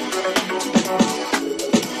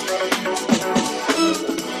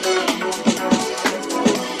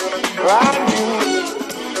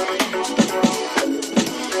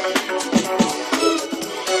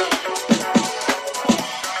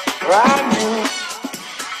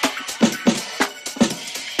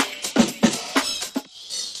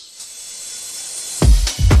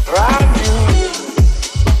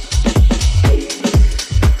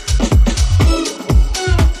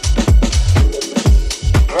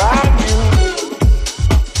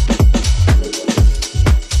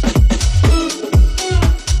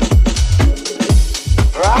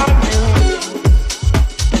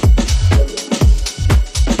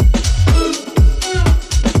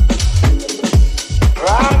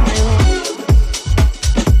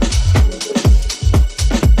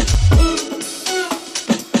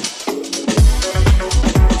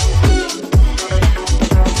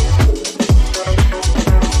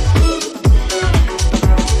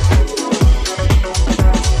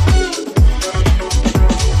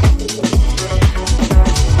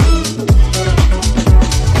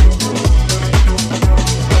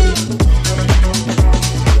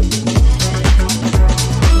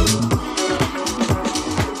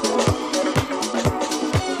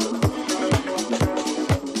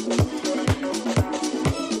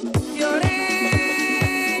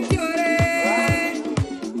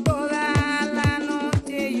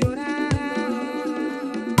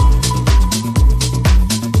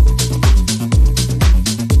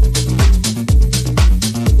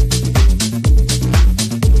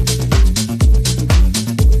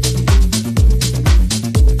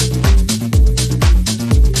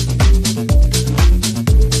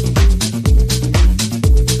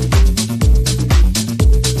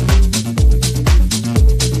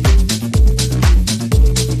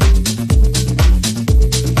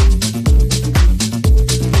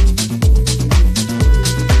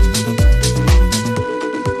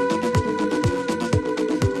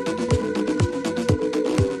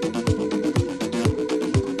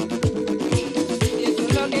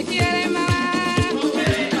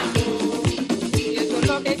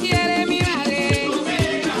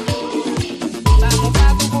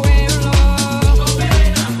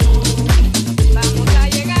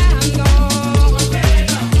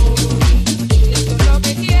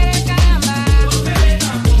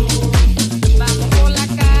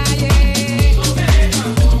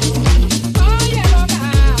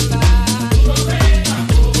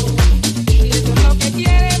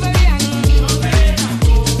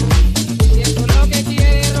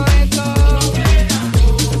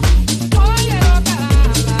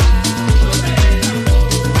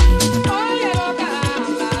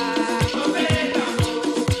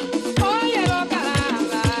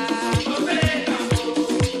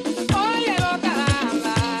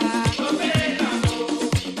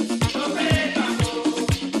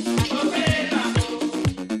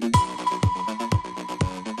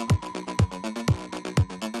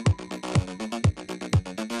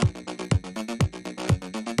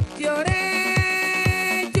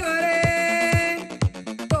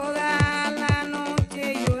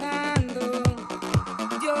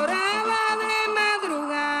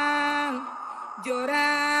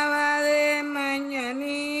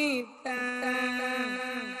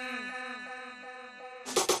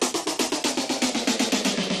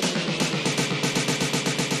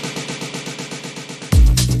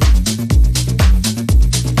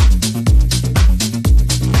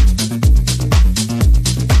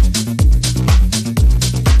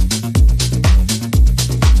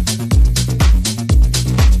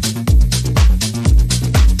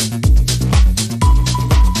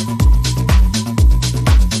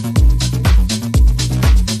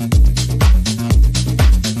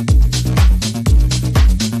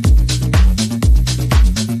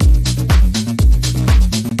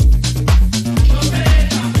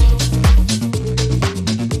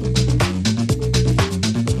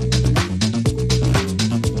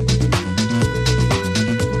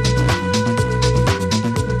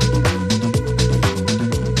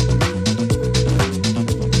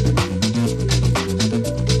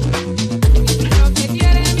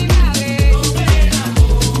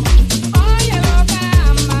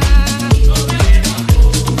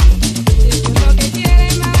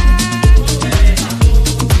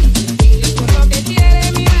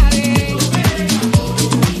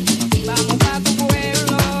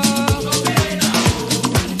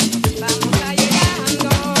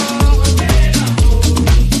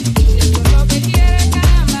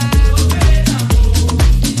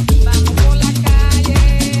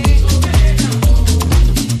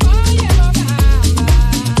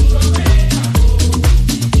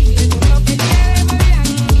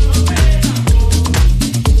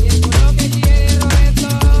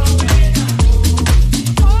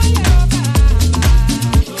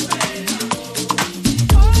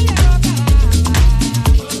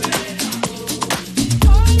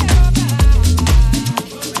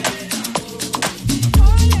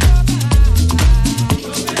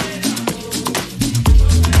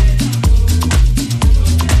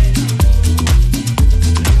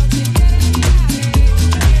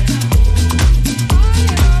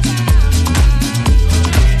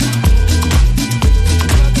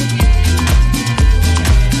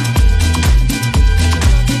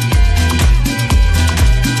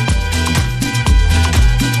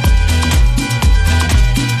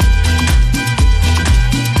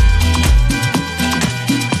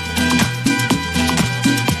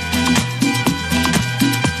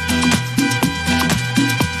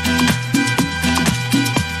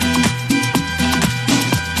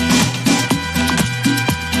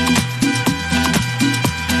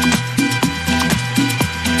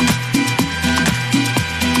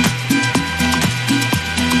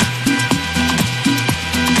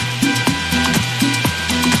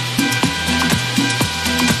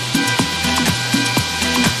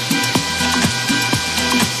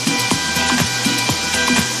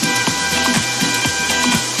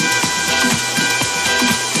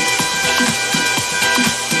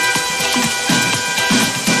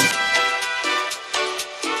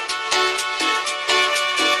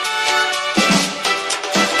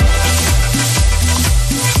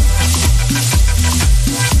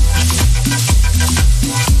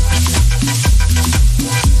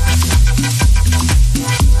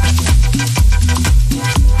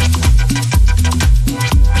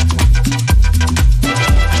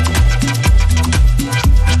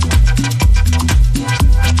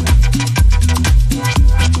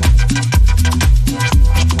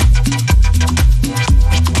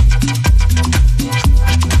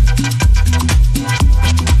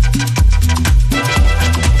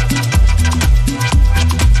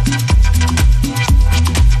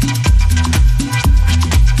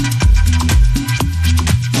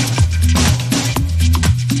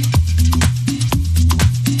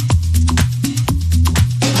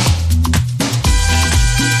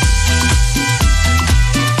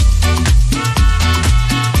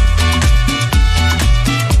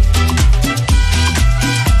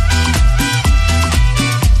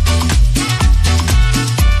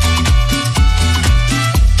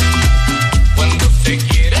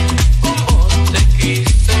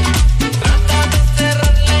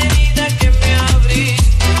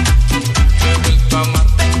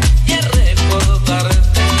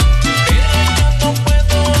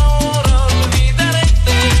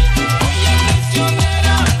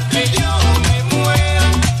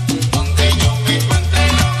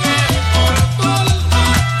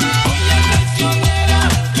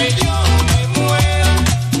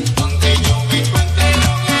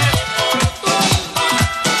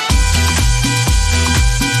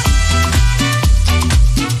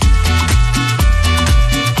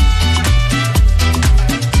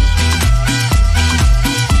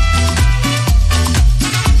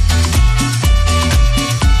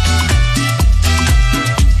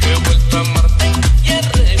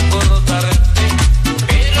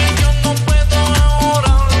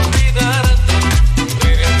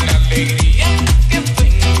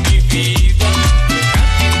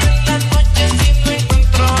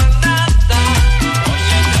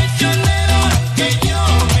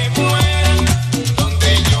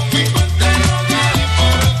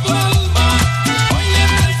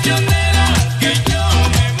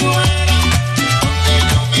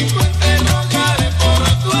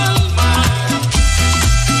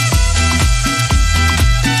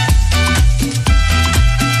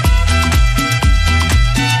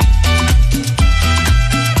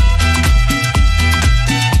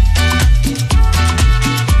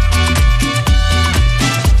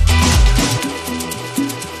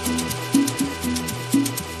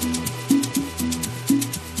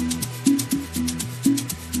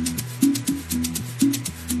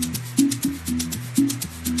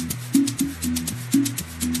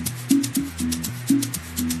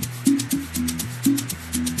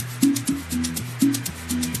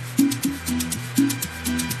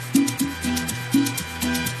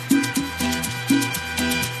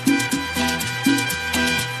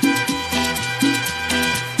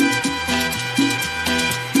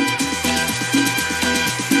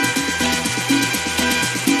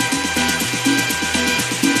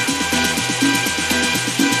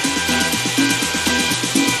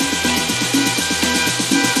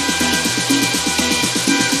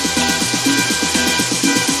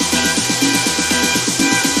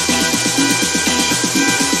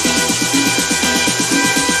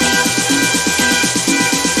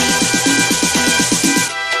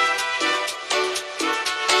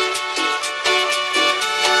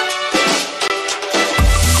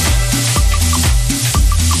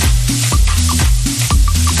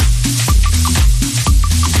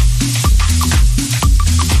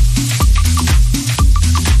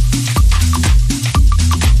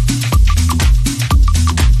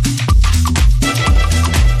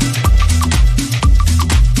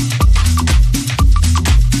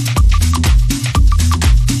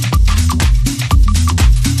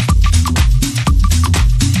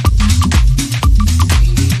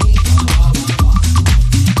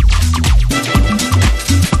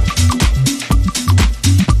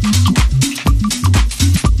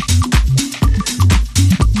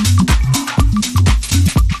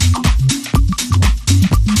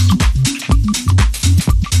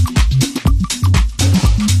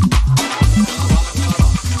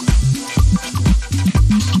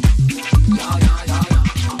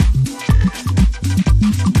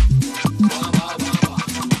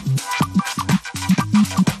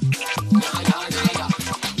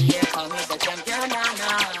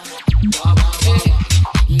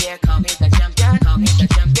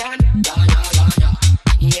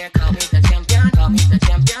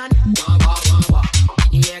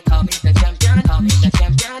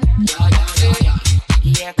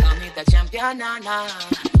 champion, na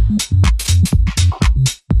na.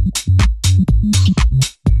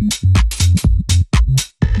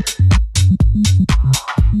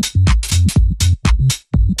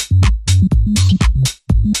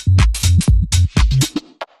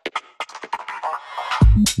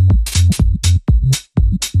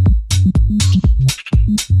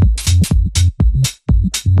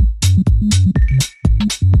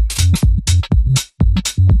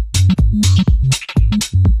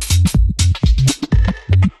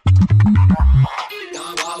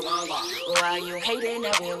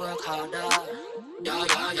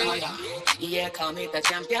 Call me the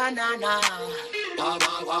champion, na na.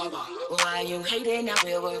 Why you hating? I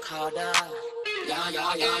will work harder.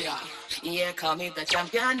 Yeah, call me the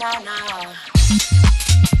champion, na na.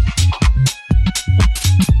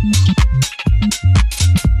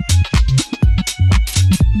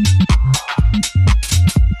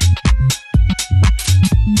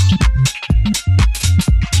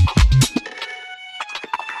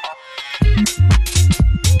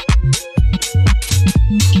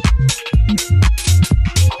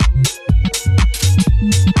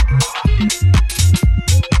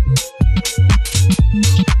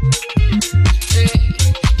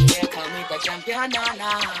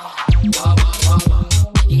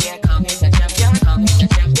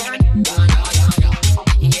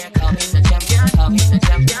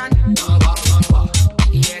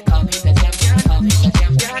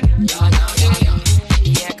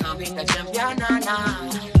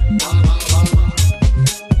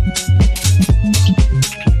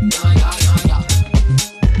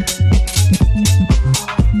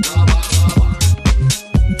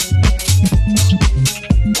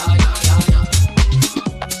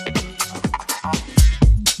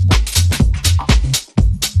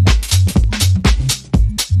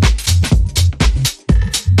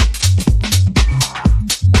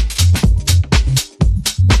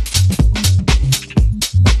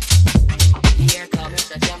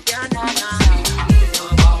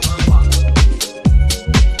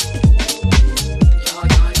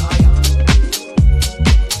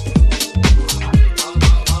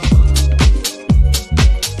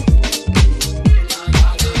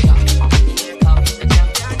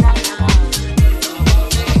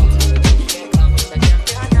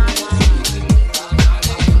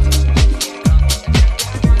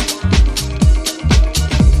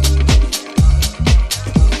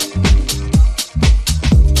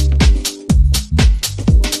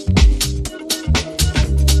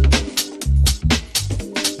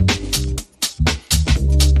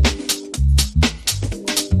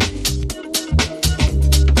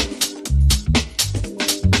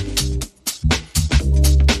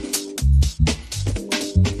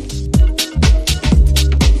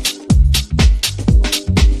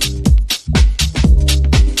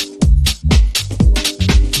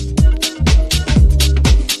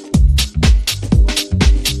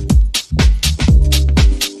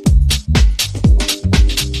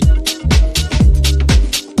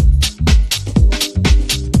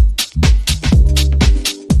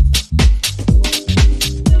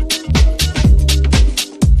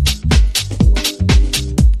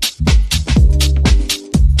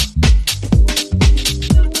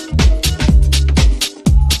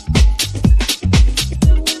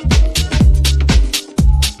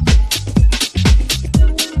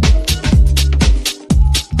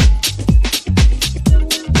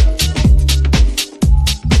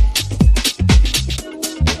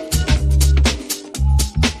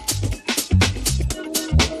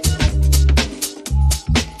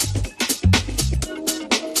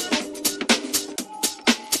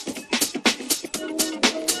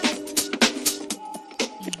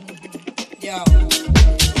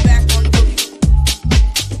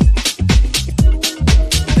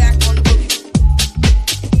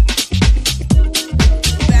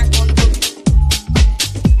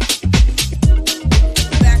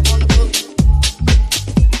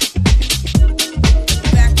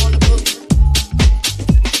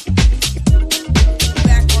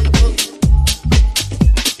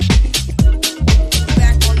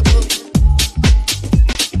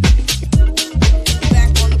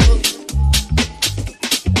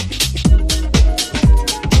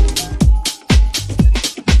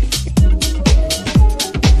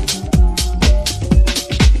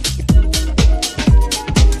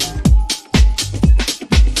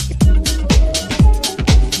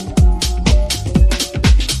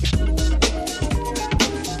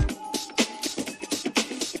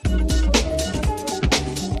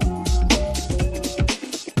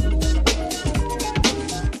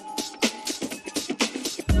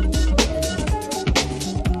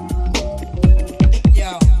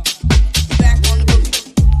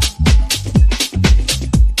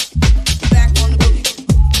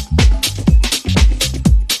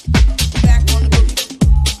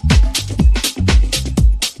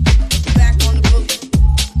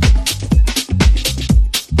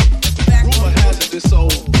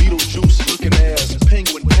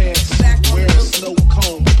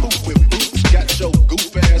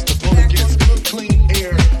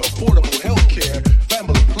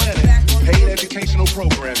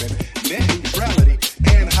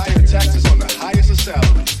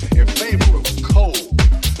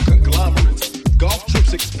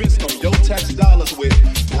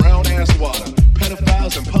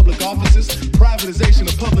 public offices, privatization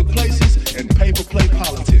of public places, and pay-for-play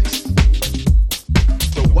politics.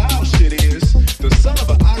 The wild shit is, the son of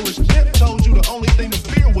an Irish gent told you the only thing to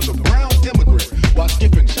fear was a brown immigrant, while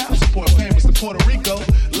skipping child support payments to Puerto Rico,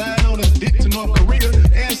 lying on his dick to North Korea,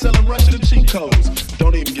 and selling Russia the cheat codes.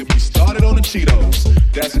 Don't even get me started on the Cheetos.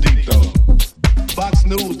 That's deep though. Fox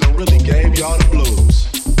News done really gave y'all the blues.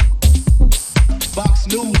 Fox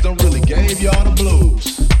News done really gave y'all the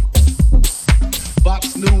blues.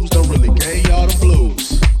 Fox News done really gave y'all the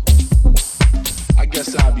blues. I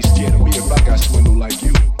guess I'd be scared of me if I got swindled like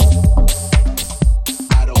you.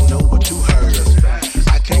 I don't know what you heard.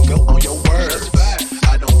 I can't go on your words.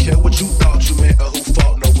 I don't care what you thought you meant or who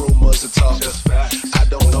fought, no rumors or talk. I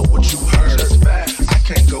don't know what you heard. I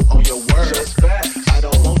can't go on your words. I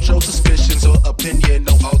don't want your suspicions or opinion,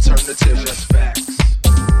 no alternative. Just facts.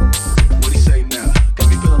 What he say now? Got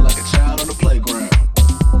me feeling like a child on the playground.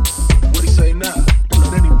 What he say now? Don't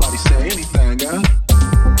let anybody say anything, huh?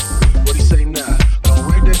 What he say now? Don't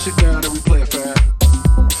write that shit down and replay it, fam.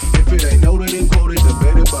 If it ain't noted and quoted,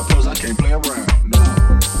 debated by pros, I can't play around. No.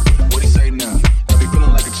 What he say now? Got me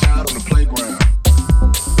feeling like a child on the playground.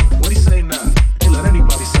 What he say now? Don't let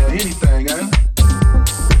anybody say anything, huh?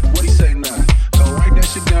 What he say now? Don't write that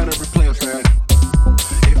shit down and replay it, fam.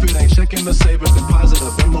 If it ain't checking the savings deposit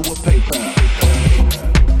or Venmo or PayPal.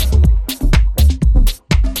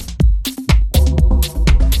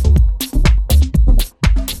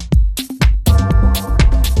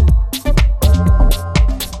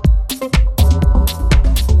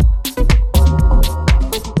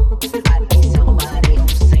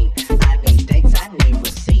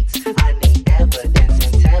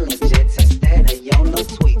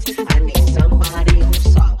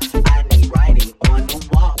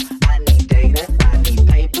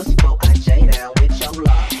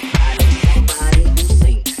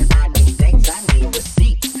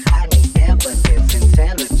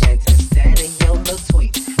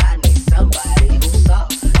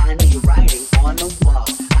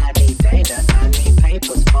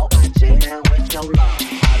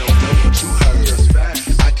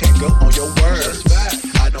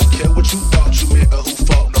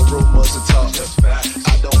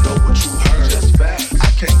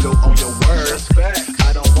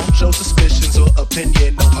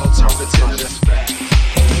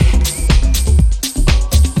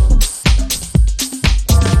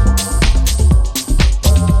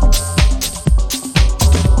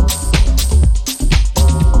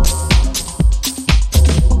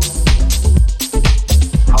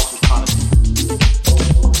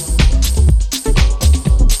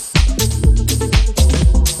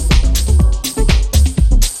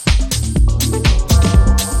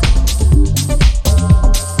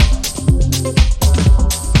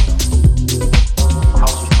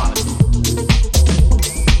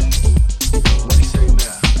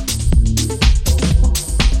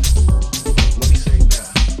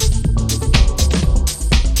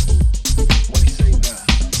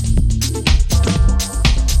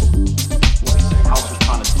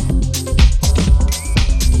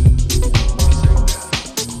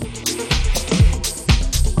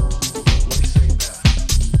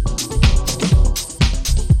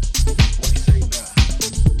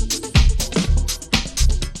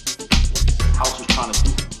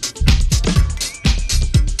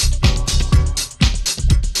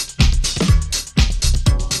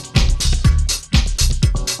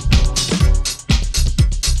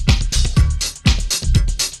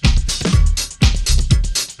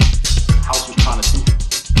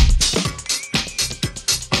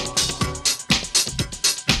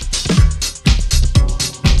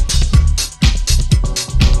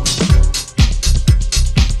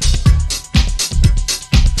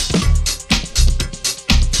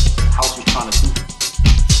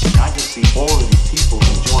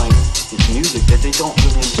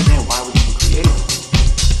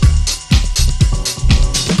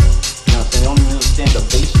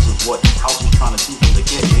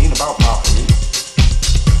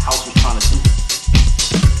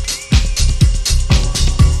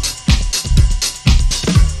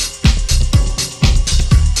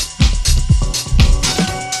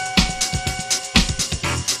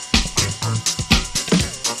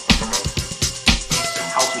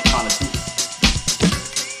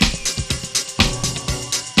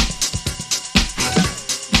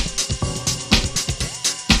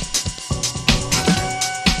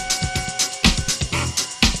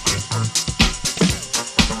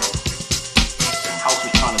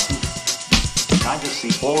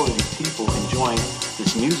 see all of these people enjoying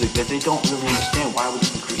this music that they don't really understand why it was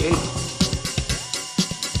even created.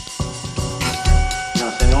 You know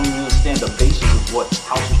what I'm saying? They don't even understand understand the basis of what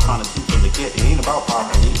house is trying to do from the get. It ain't about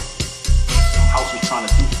poverty. House is trying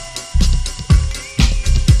to do.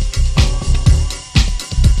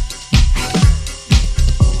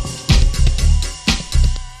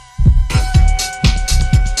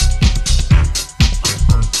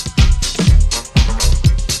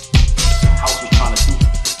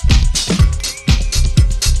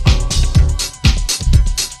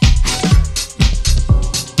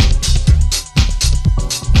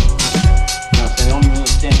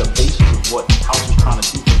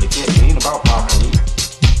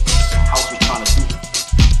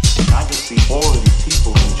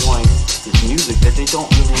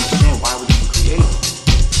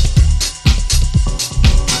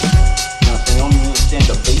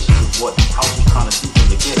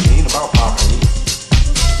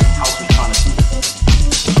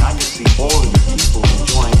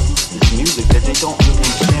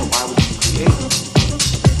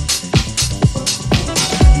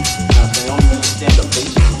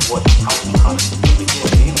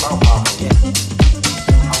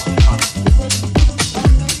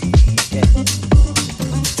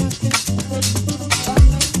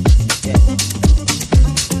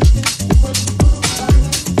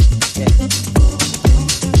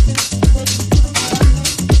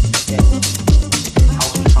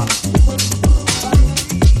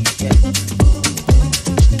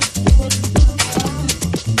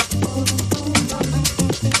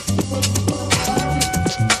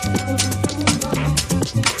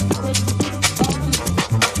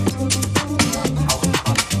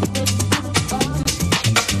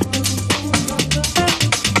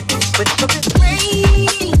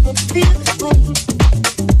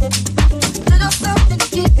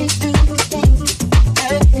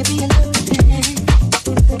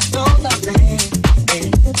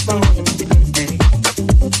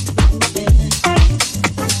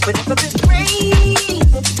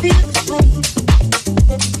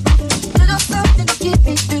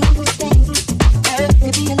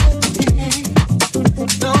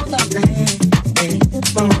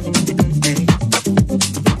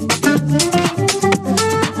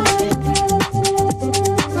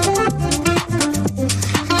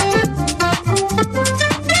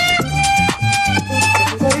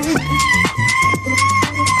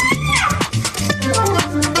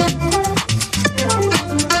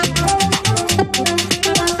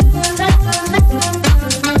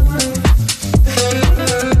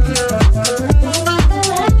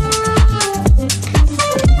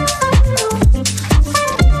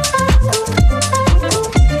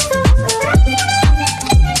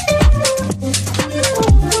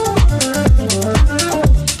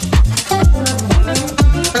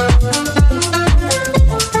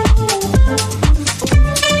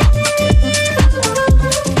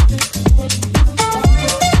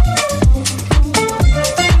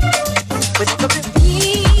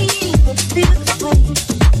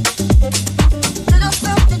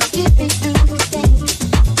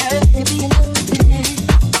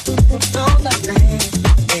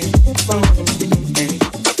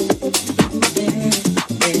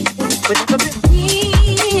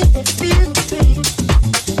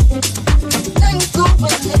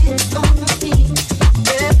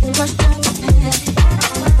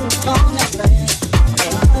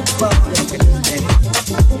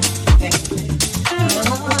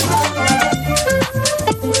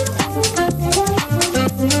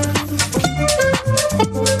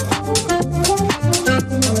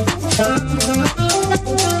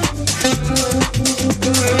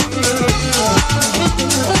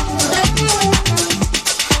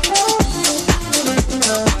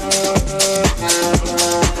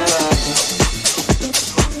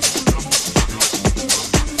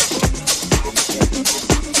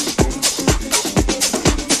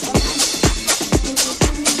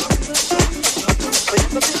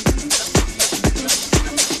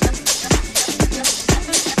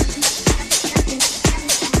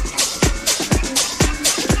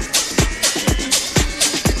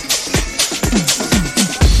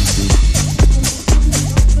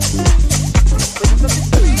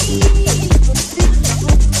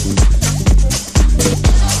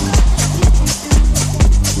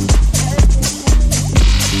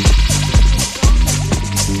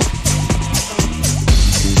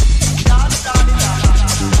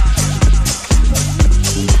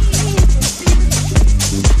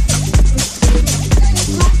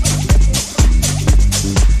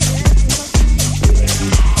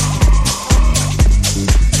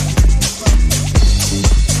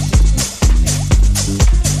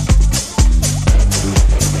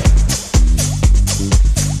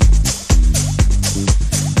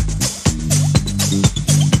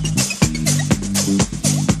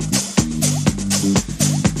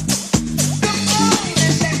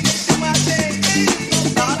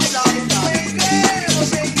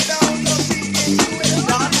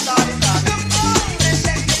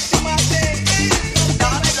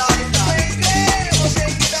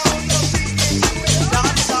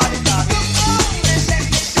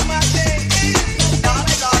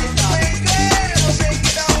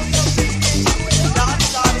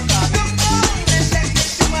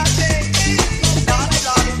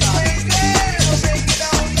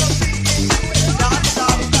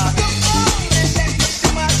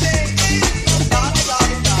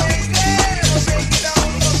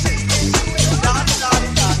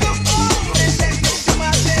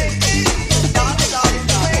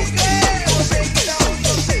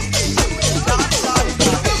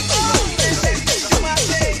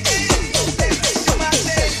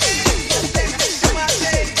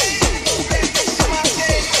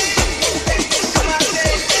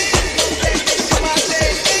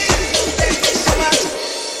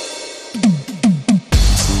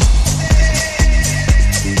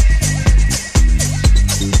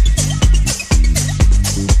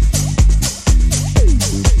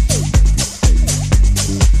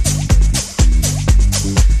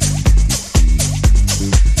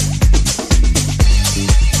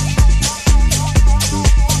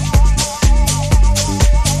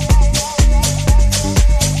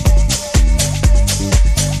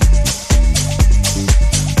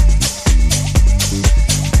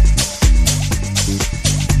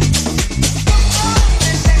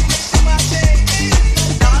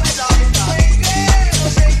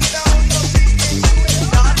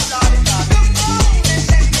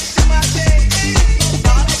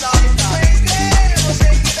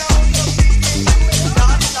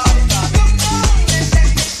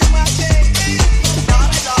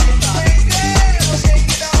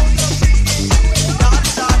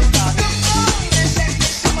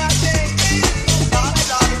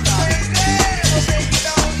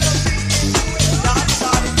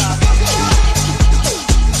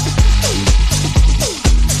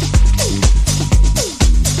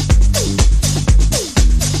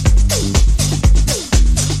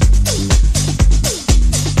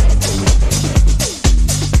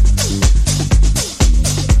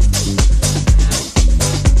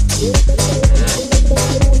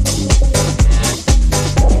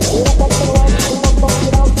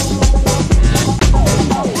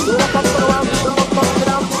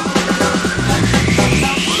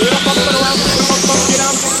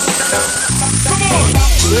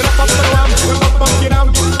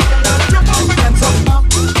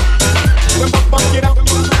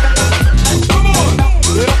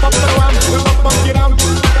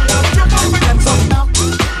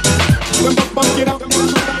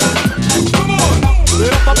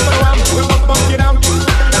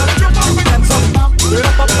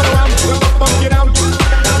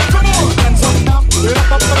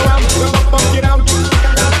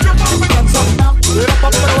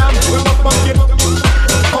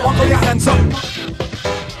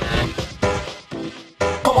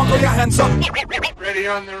 throw your hands up. Ready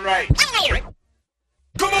on the right.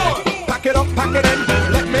 Come on! Pack it up, pack it in,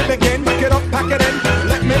 let me begin. Pack it up, pack it in,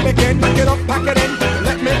 let me begin. Pack it up, pack it in,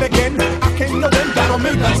 let me begin. I came to win, battle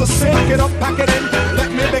me, that's a sin. Pack it up, pack it in,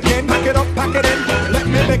 let me begin. Pack it up, pack it in, let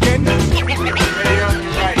me begin. Ready on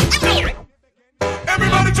the right.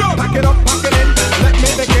 Everybody jump! Pack it up, pack it in, let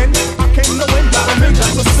me begin. I came to win, battle me,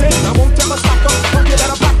 that's a sin. I won't ever stop up, don't you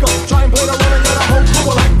better back up. Try and play the role and you're the whole crew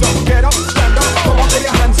will act up. Get up, stand up, come on, get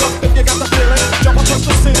your hands up. If you got the feeling, jump up touch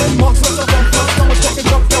the ceiling. Monsters of one plus, someone's talking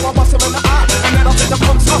jump, yo, I bust him in the eye. And then I'll hit the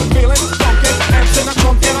punks up, feeling funky. Amps in the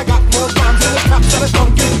trunk and I got more rhymes in this caps that is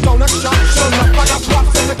dunking. Donut shop, sure enough, I got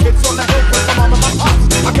props and the kids on the hill with the mom and my pops.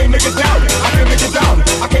 I came to get down, I came to get down,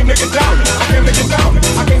 I came to get down, I came to get down,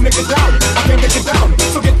 I came to get down, I came to get down.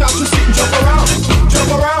 So get out your seat and jump around,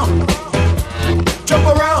 jump around, jump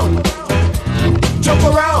around, jump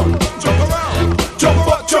around, jump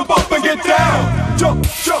around, jump up and get down. Jump,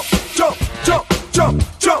 jump, jump, jump, jump,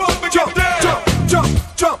 jump up and get down. Jump,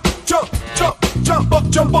 jump, jump,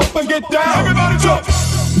 jump, jump up and get down. Everybody jump.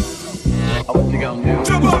 What you gonna do?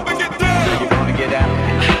 Jump up and get down. You gonna get out?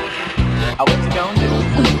 What you gonna do?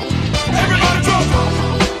 Everybody jump.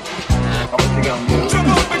 What you gonna do? Jump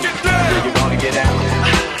up and get down. You gonna get out?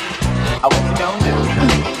 What you gonna do?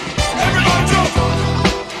 Everybody jump.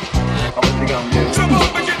 What you gonna do? Jump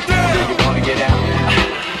up and get down. You gonna get out?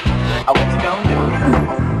 What you gonna do?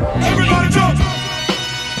 Everybody jump.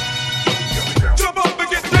 Jump up and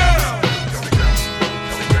get down.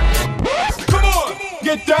 Come on,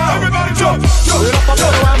 get down. Everybody jump. Jump it up, up,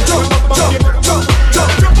 around, jump, jump, jump,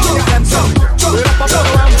 jump, jump, put your hands up. Jump it up,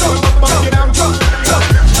 around, jump, get down, jump, jump,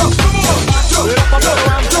 jump. Come on, jump it up,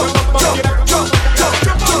 around, jump, get down, jump, jump,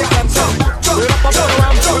 jump, put your hands up. Jump it up,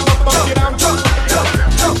 around, jump, get down, jump, jump,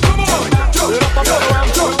 jump. Come on, jump it up, around,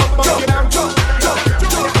 jump, get down, jump, jump, jump,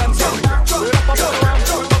 put your hands up. Jump it up, around,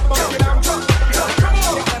 jump, get down, jump, jump, jump, put your hands up. Jump it up, around, jump, get down, jump, jump, jump,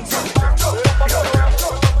 put your hands up.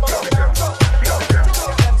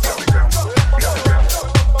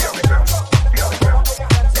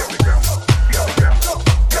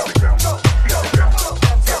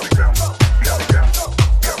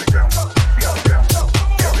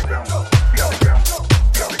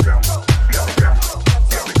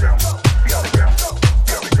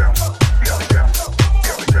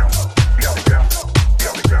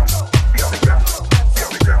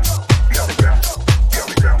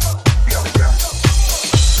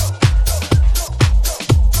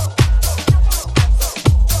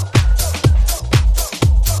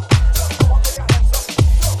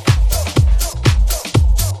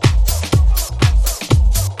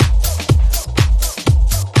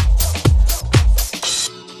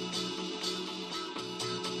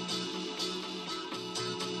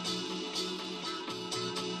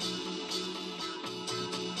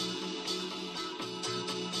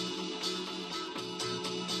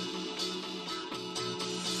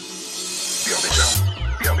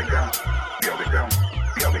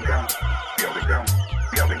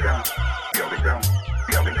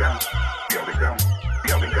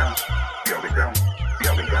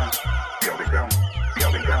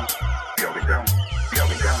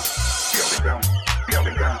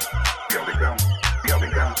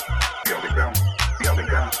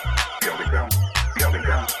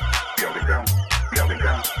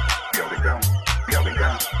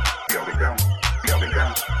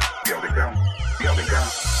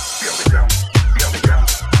 Down.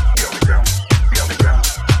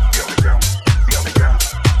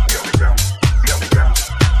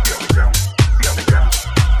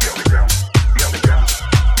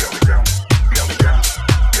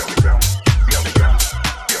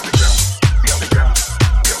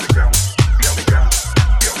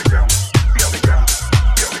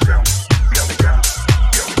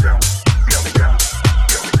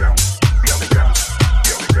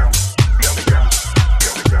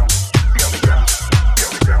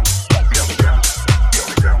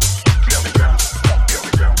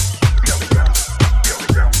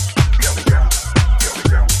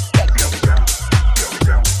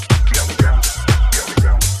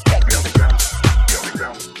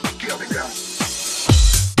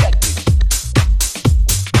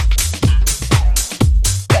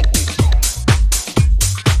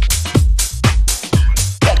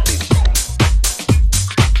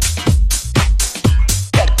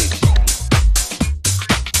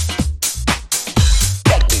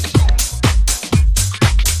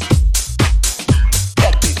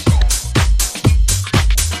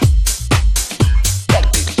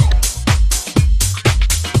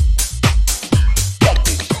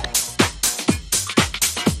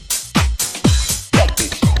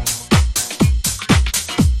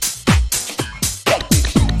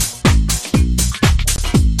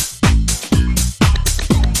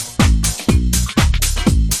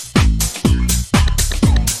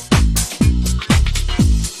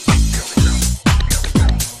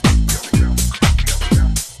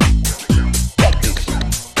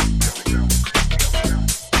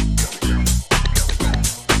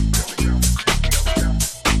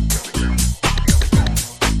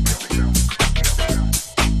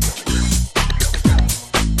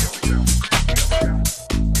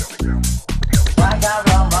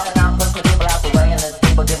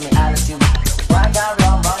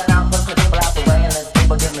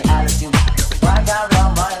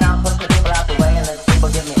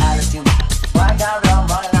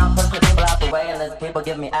 and there's people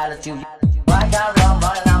give me attitude. Why got real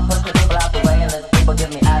running out, push the people out the way, and there's people give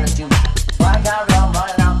me attitude. Why got real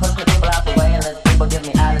running out, push the people out the way, and there's people give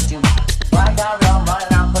me attitude. Why got real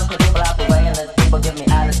running out, push the people out the way, and there's people give me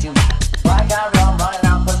attitude. Why got real running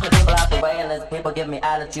out, push the people out the way, and there's people give me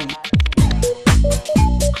attitude.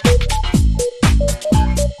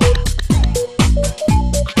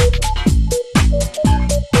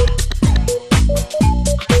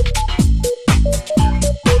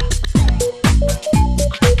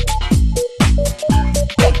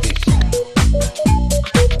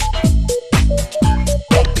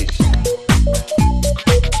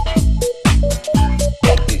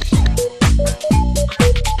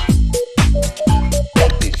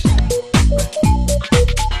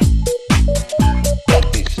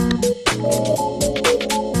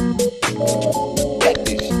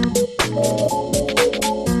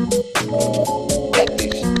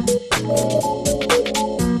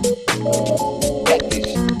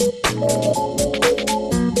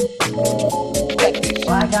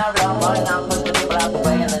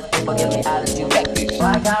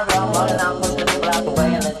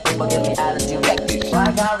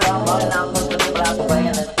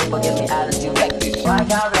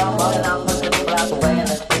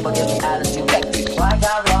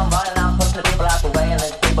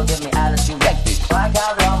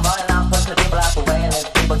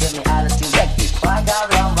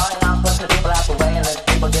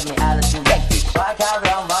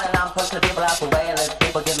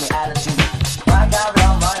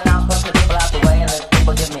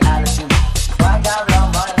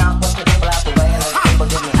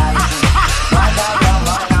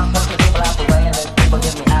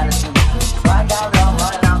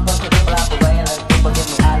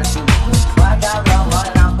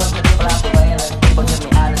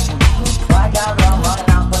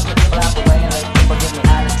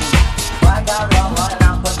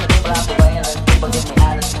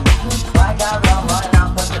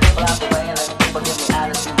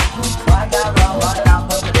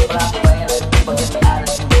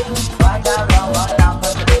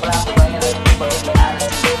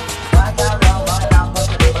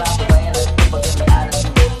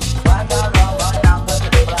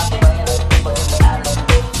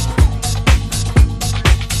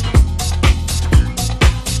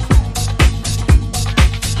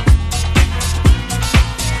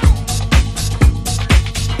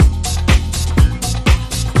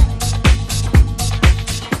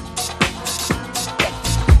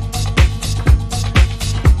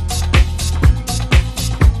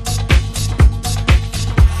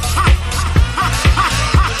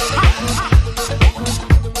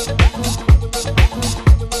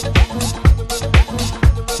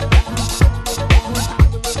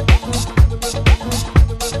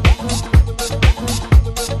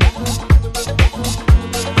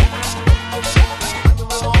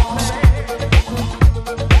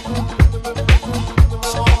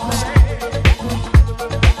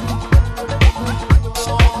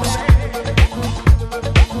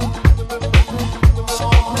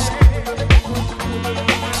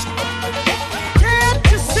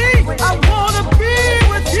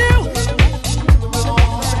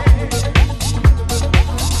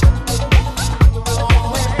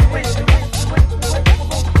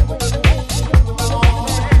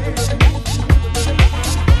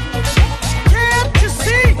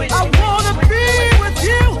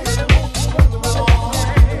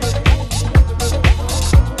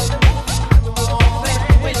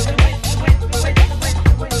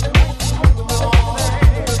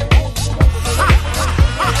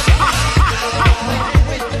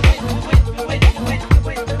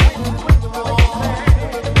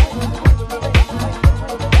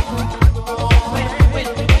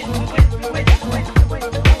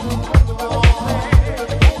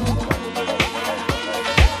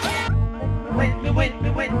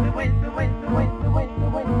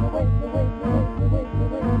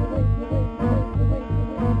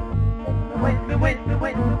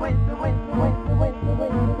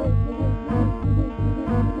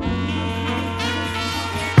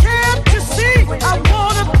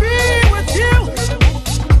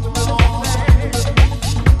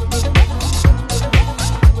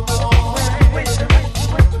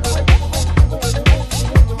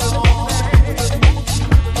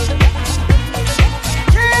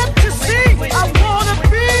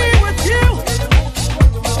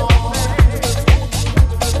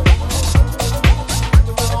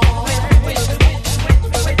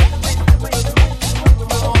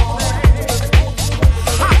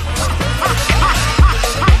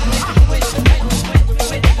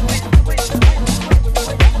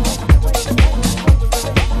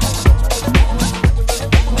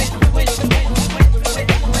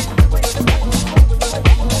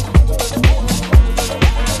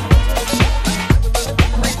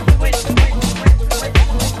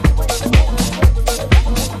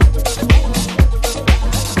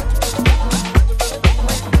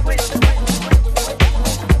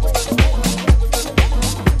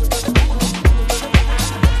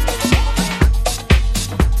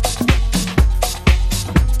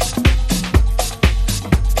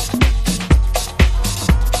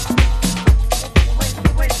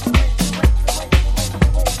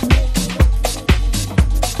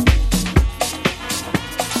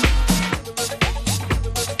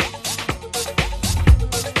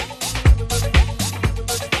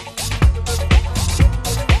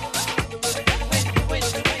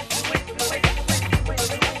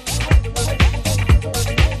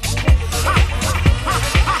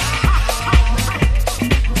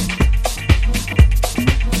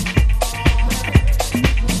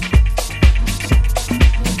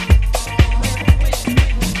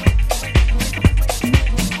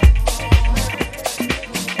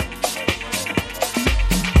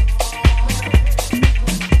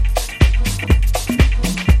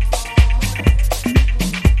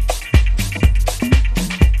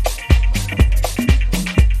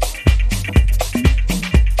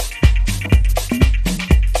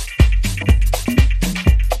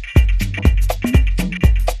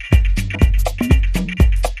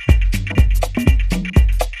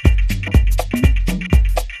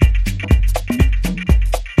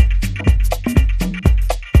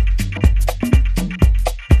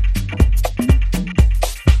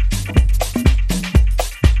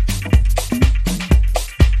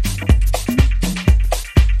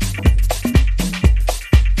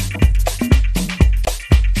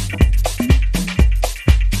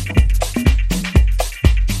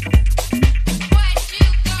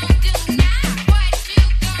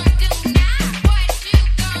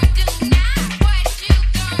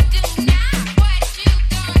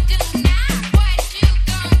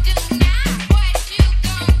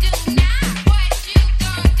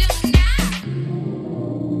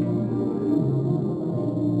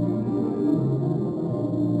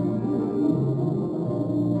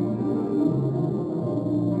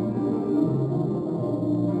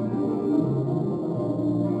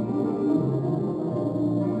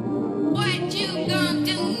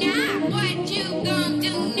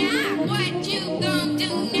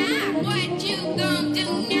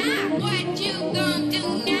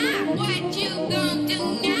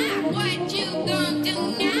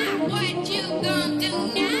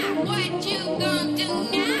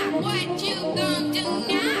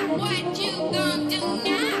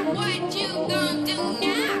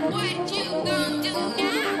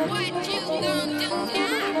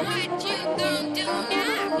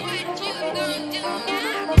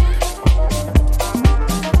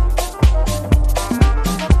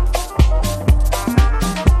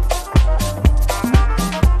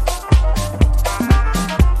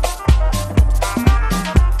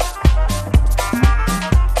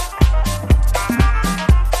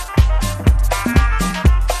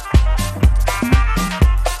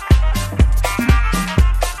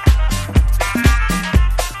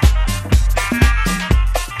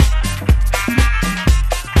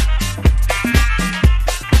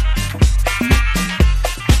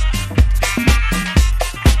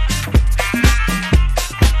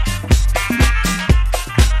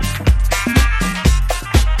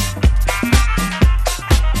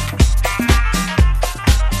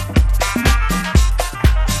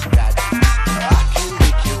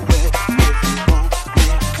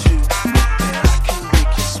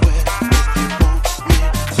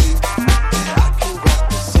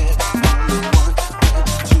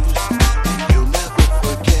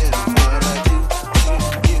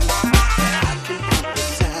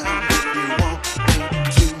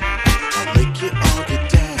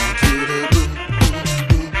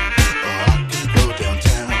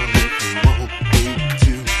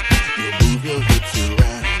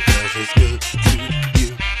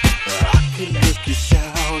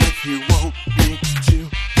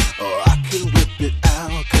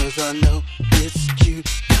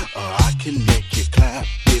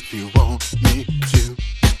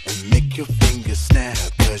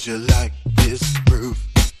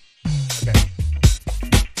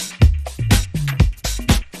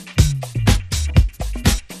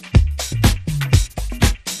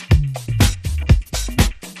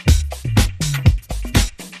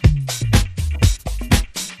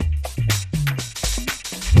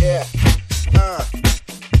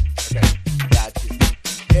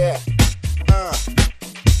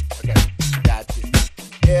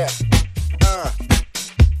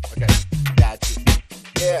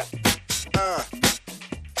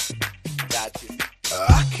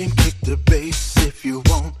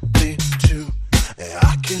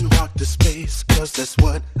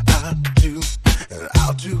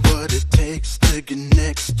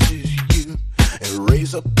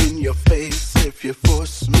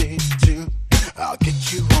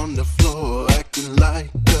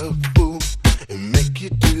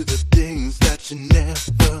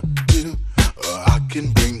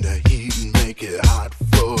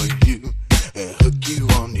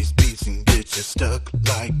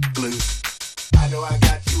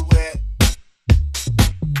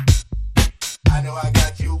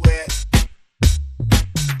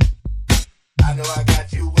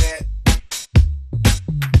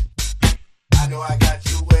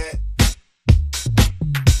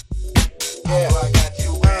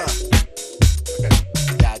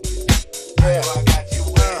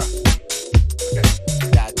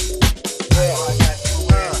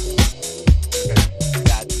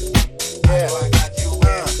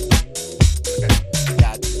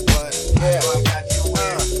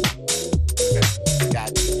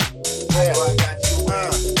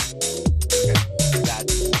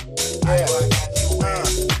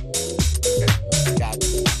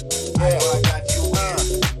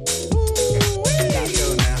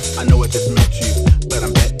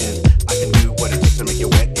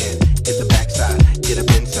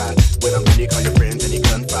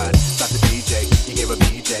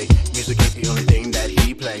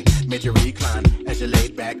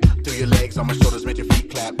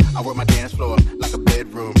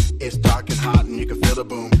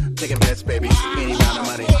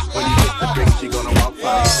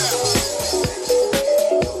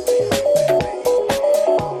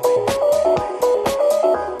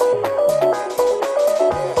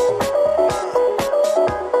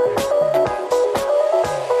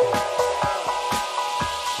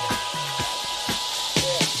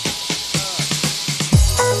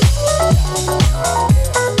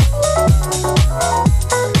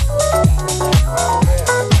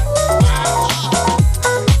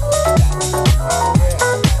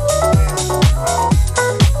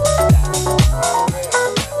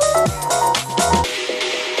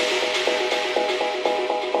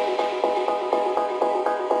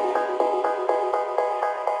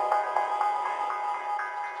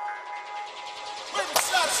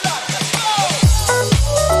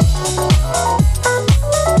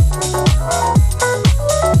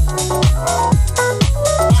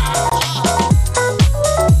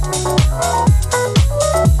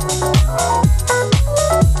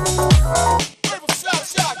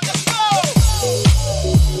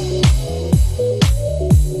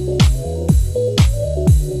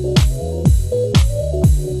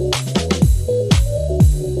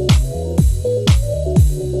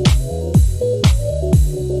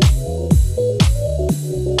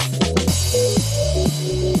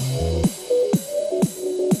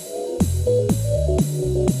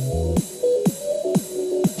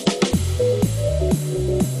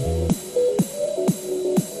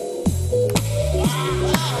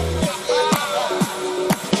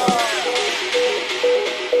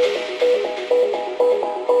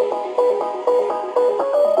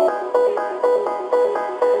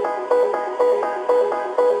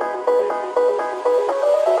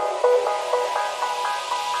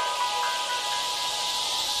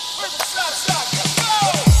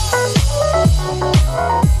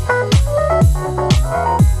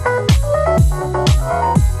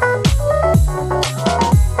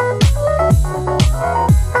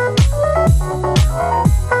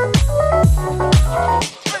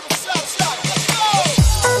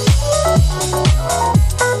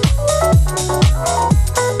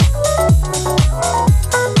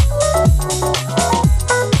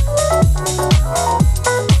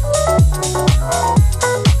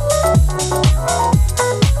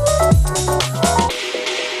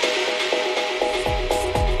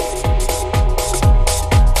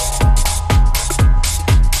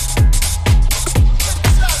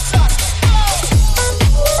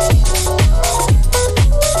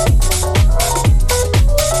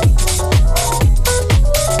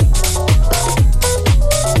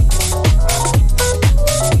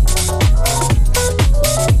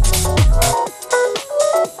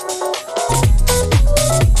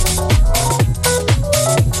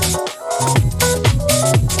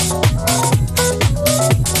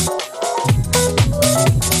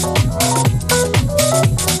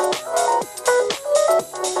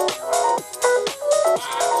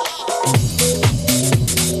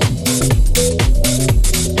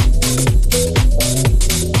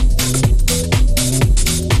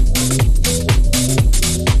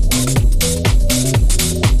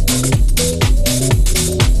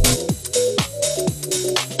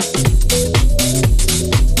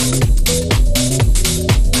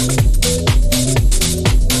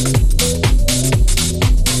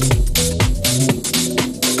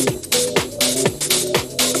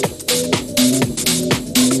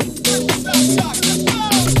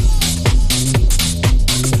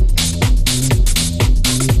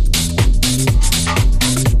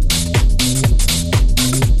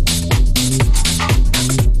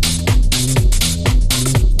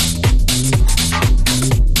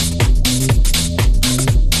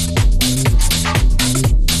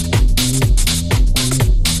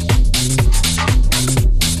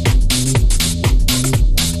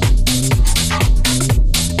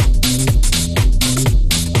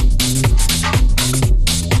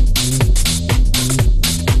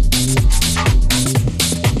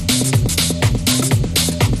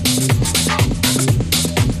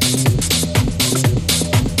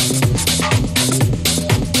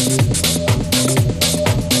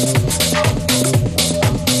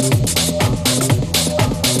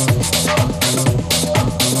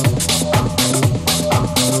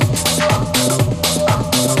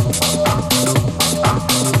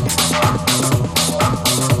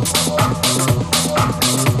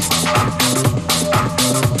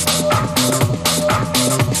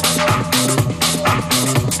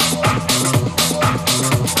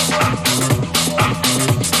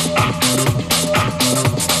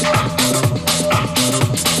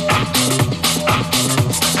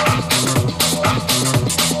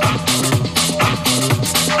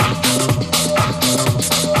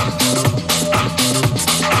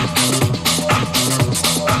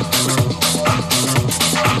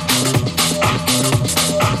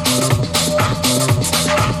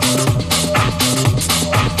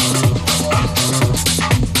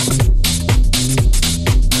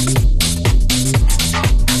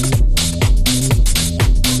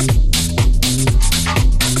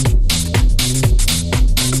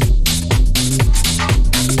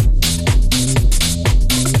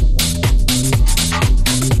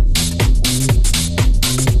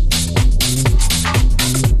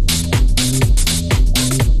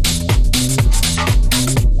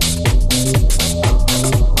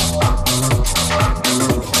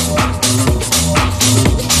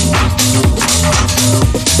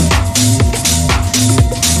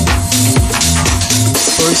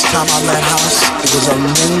 time I met House, it was a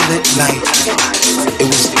moonlit night. It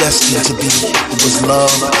was destined to be. It was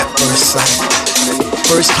love at first sight.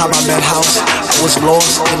 First time I met House, I was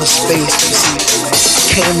lost in a space. You see, I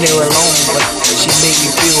came there alone, but she made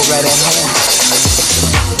me feel right at home.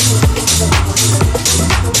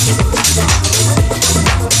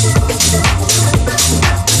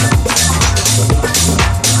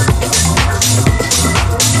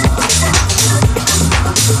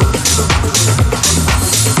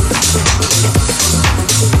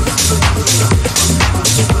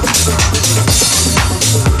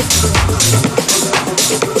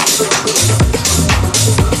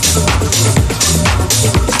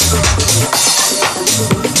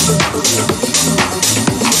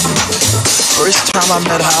 First time I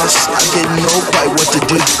met House, I didn't know quite what to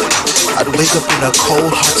do. I'd wake up in a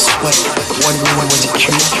cold, hot sweat, wondering was it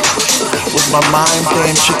true? Was my mind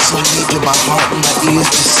playing tricks on me? Did my heart and my ears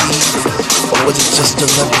deceive? Or was it just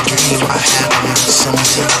another dream I had on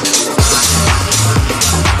summer's eve?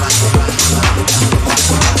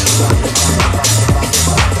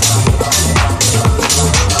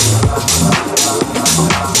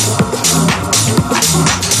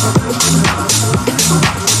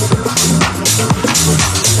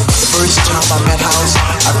 First time I met House,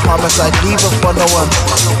 I promised I'd leave her for no one.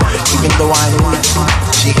 Even though I knew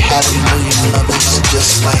she had a million lovers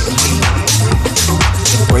just like me,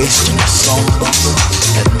 embraced in songs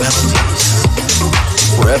and melodies,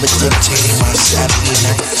 forever dictating my Saturday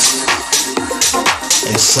nights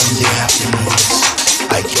and Sunday afternoons.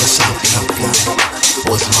 I guess I'll be a fool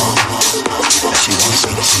for as long as she wants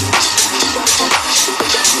me to.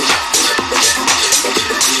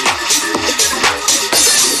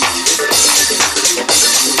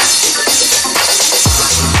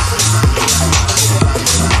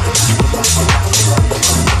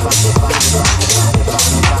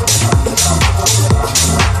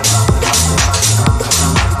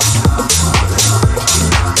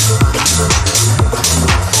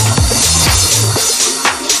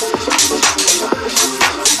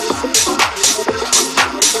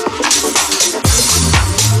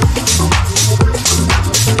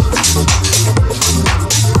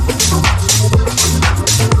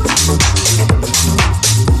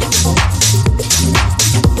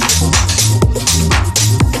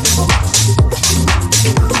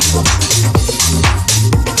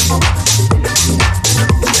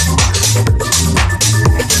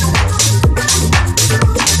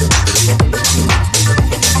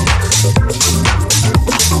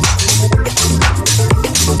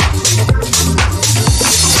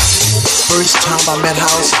 I met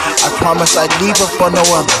House, I promised I'd leave her for no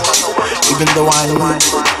other. Even though I knew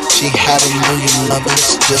she had a million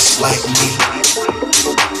lovers just like me,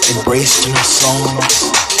 embraced in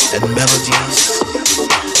songs and melodies,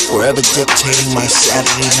 forever dictating my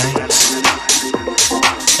Saturday nights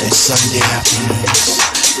and Sunday afternoons.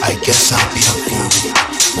 I guess I'll be a fool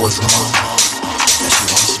for as long as she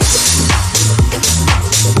wants me.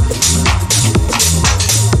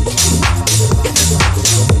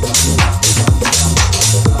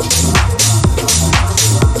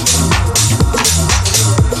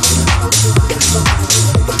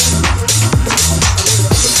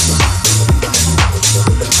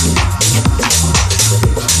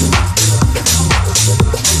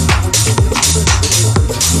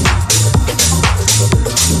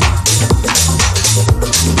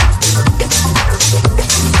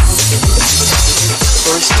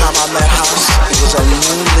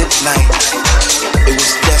 Night. It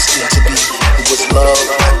was destined to be. It was love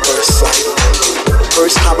at first sight.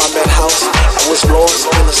 First time I met House, I was lost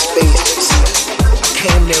in a space. See, I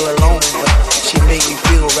came there alone, but she made me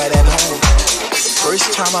feel right at home.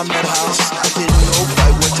 First time I met House, I didn't know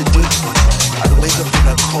quite what to do. I'd wake up in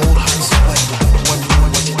a cold, hot sweat,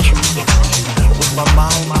 wondering was it true? Was my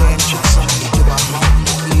mind playing tricks on me? Did my heart and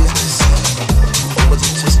my ears deceive? Or was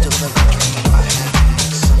it just another dream I had?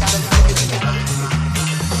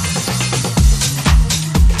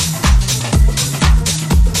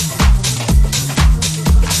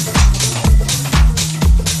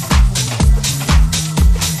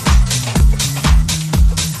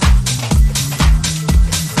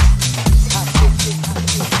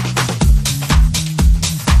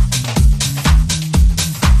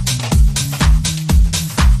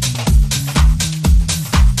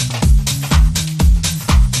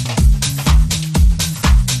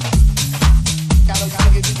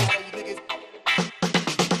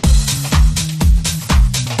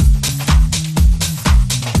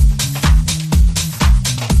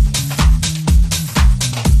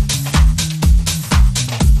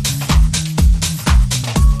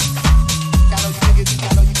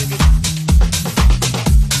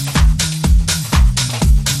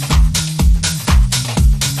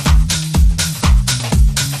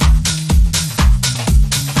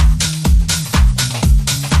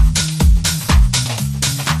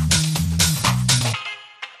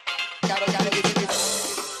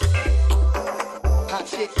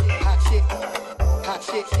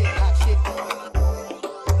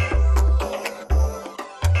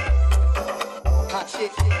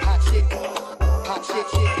 shit, hot shit, hot shit,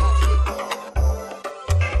 hot shit.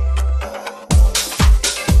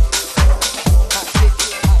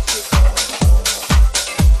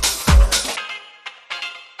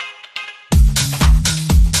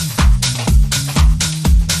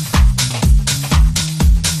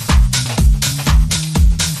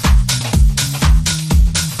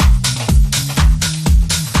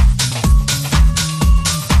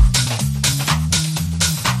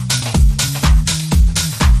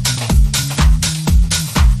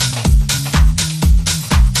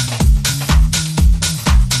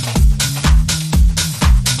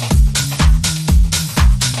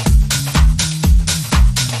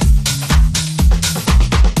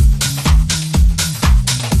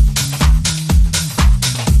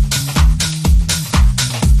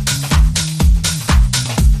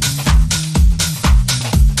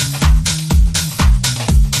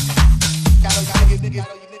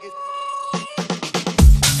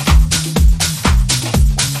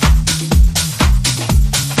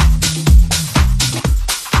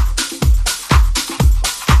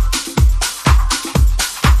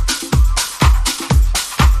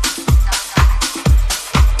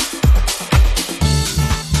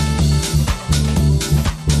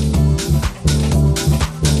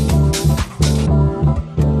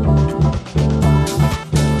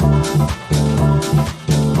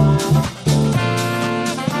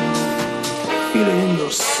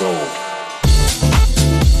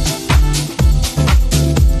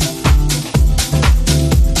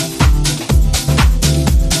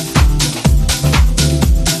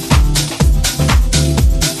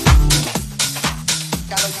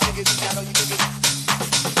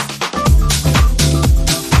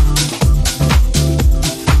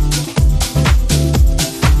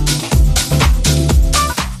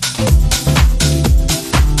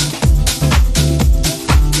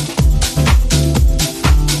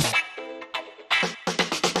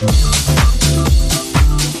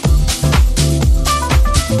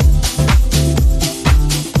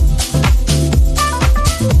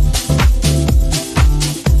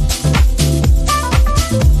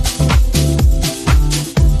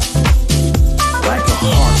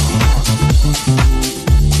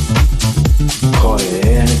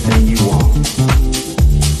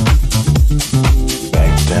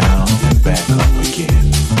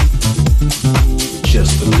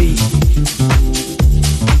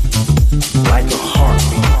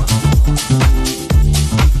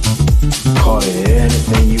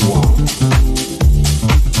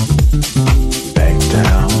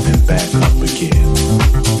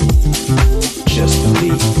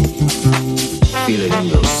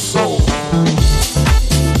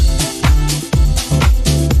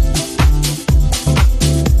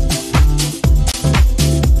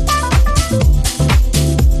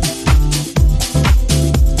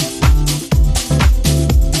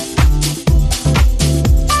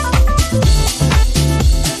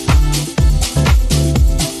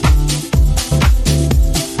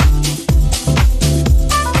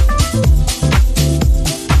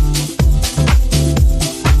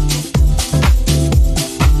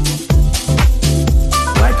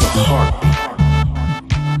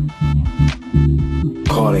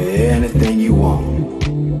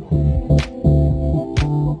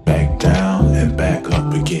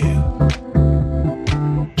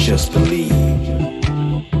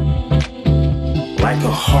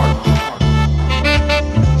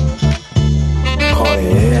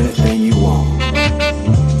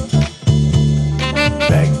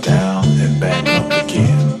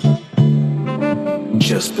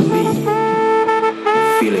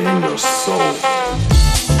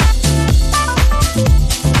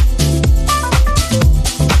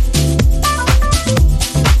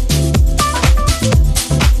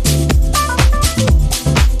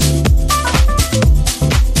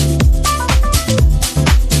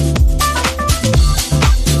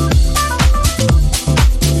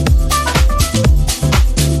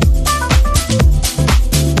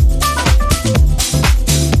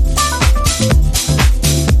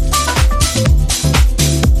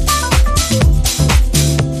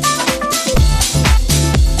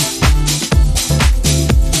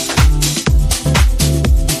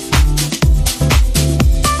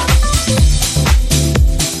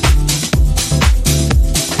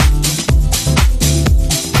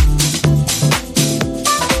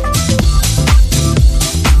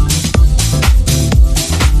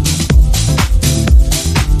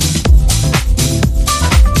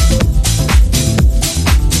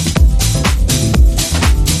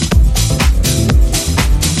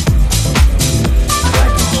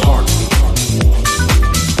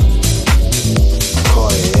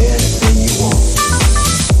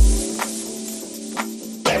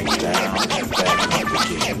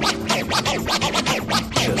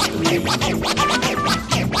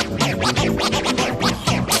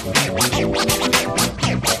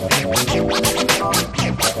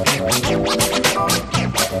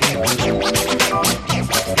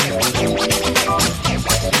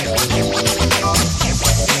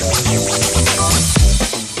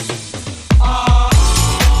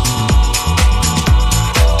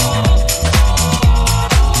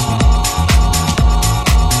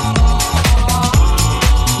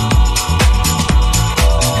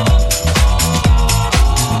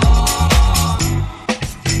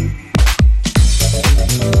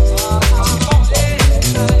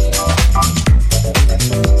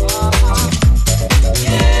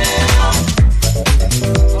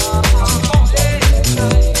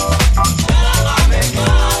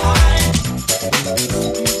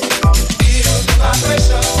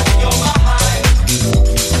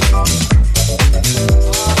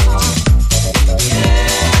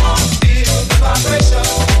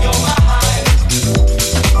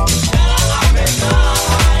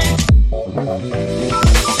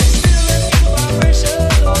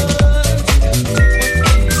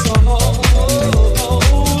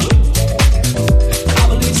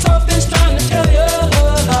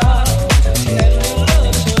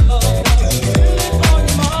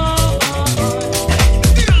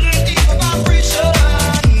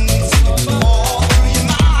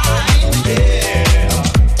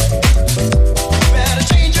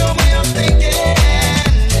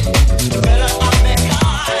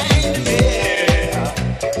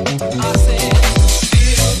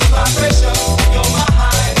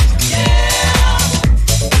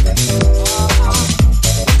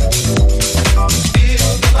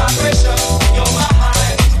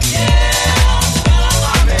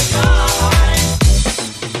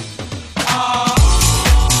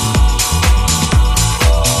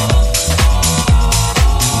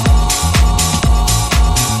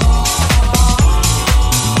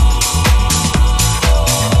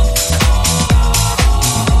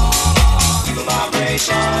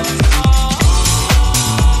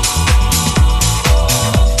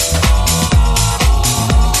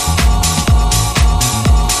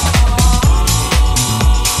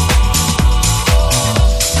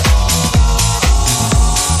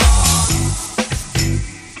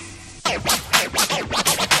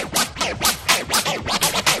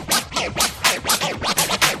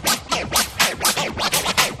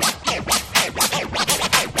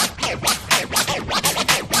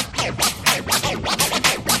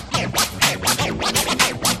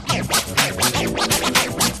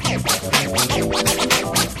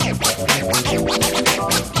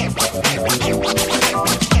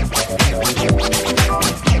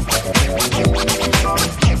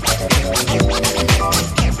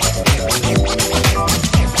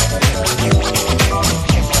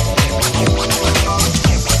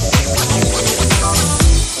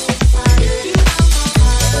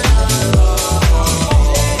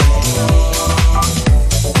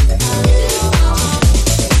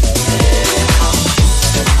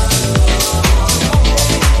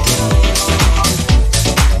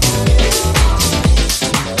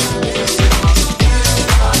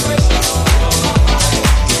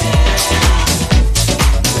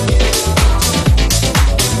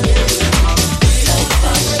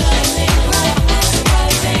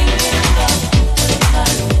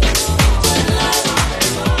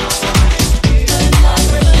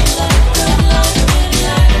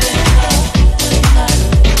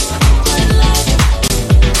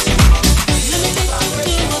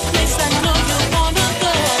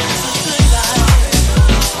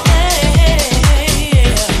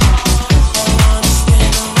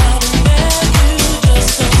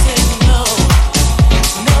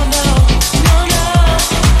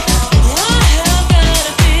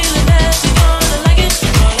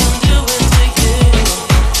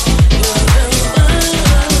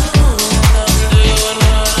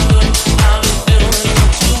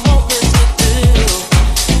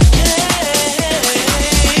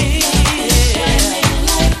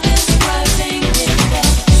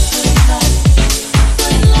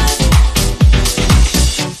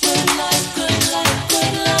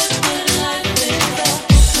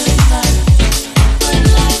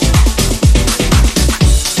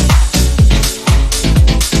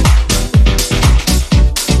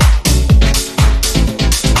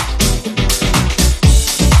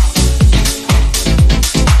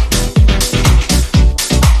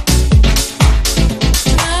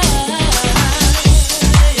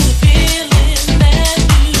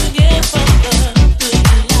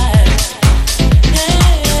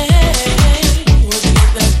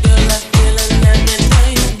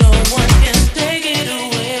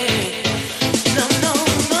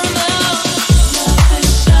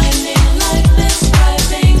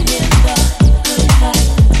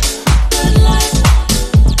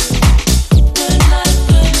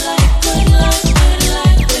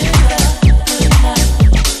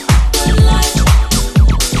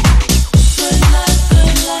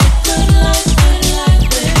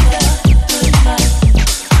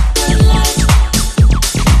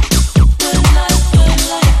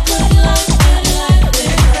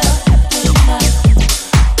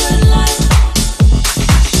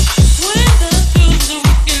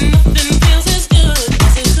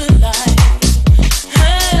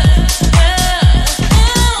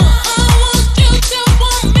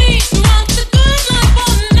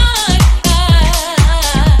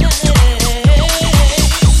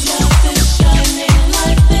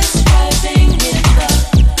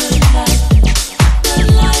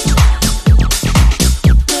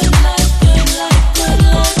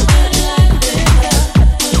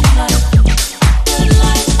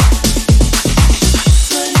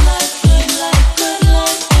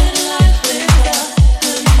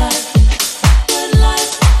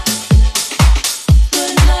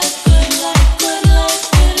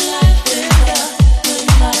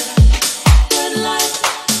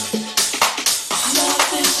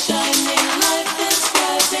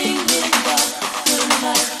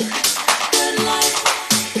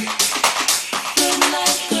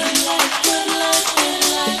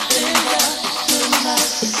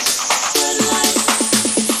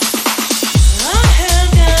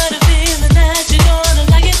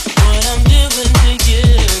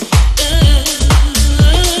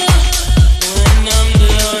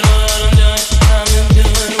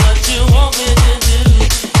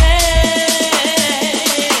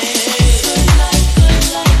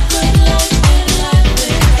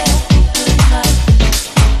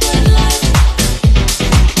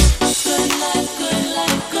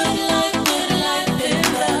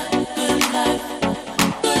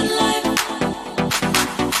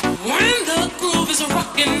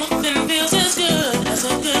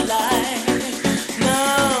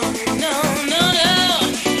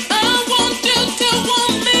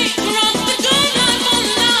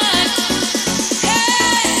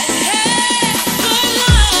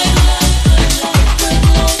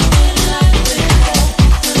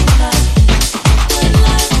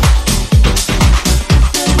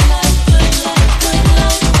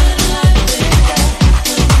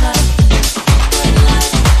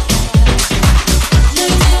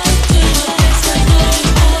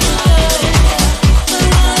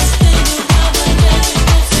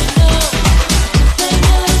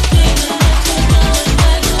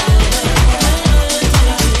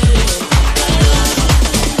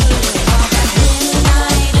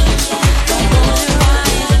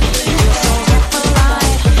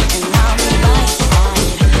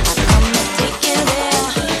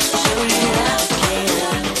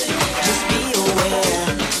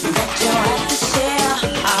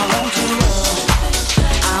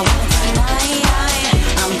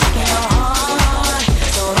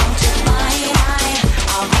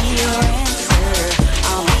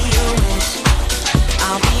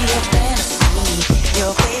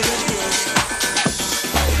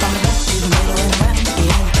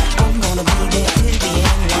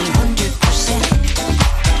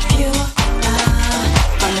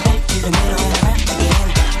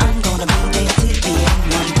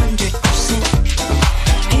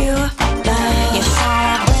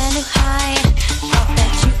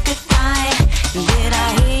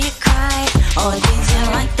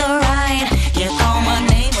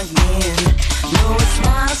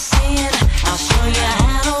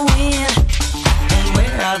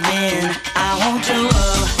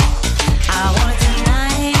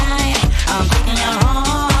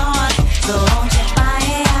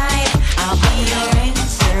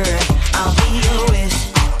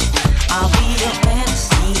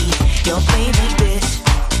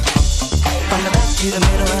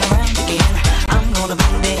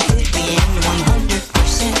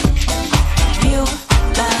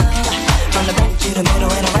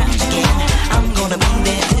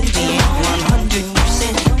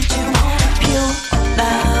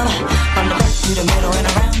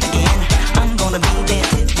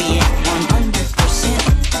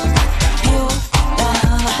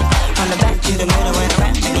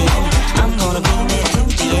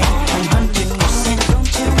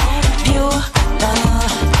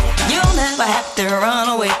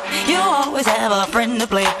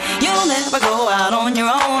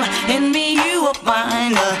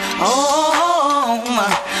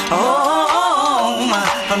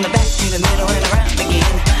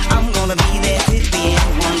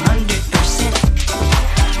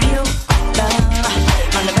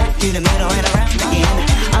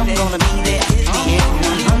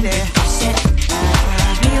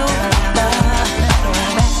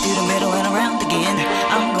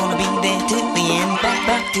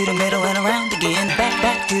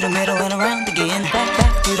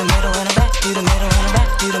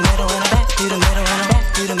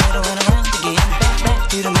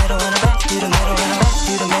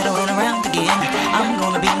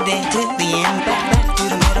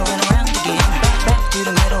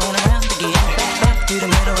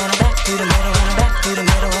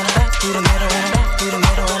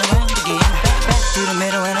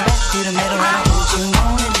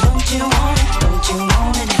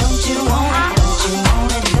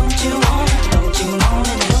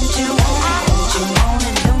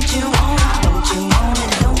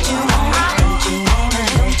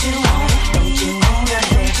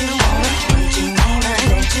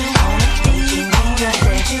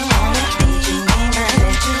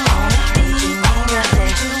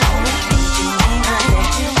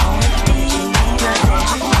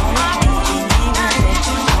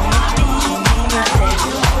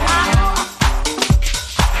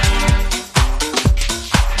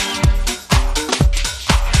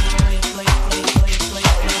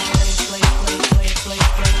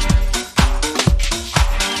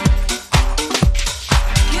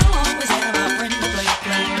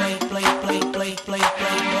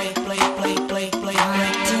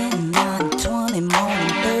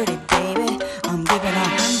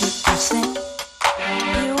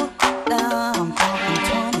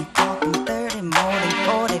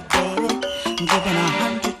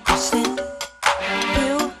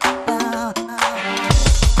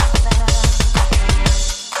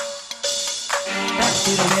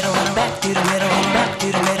 to the middle,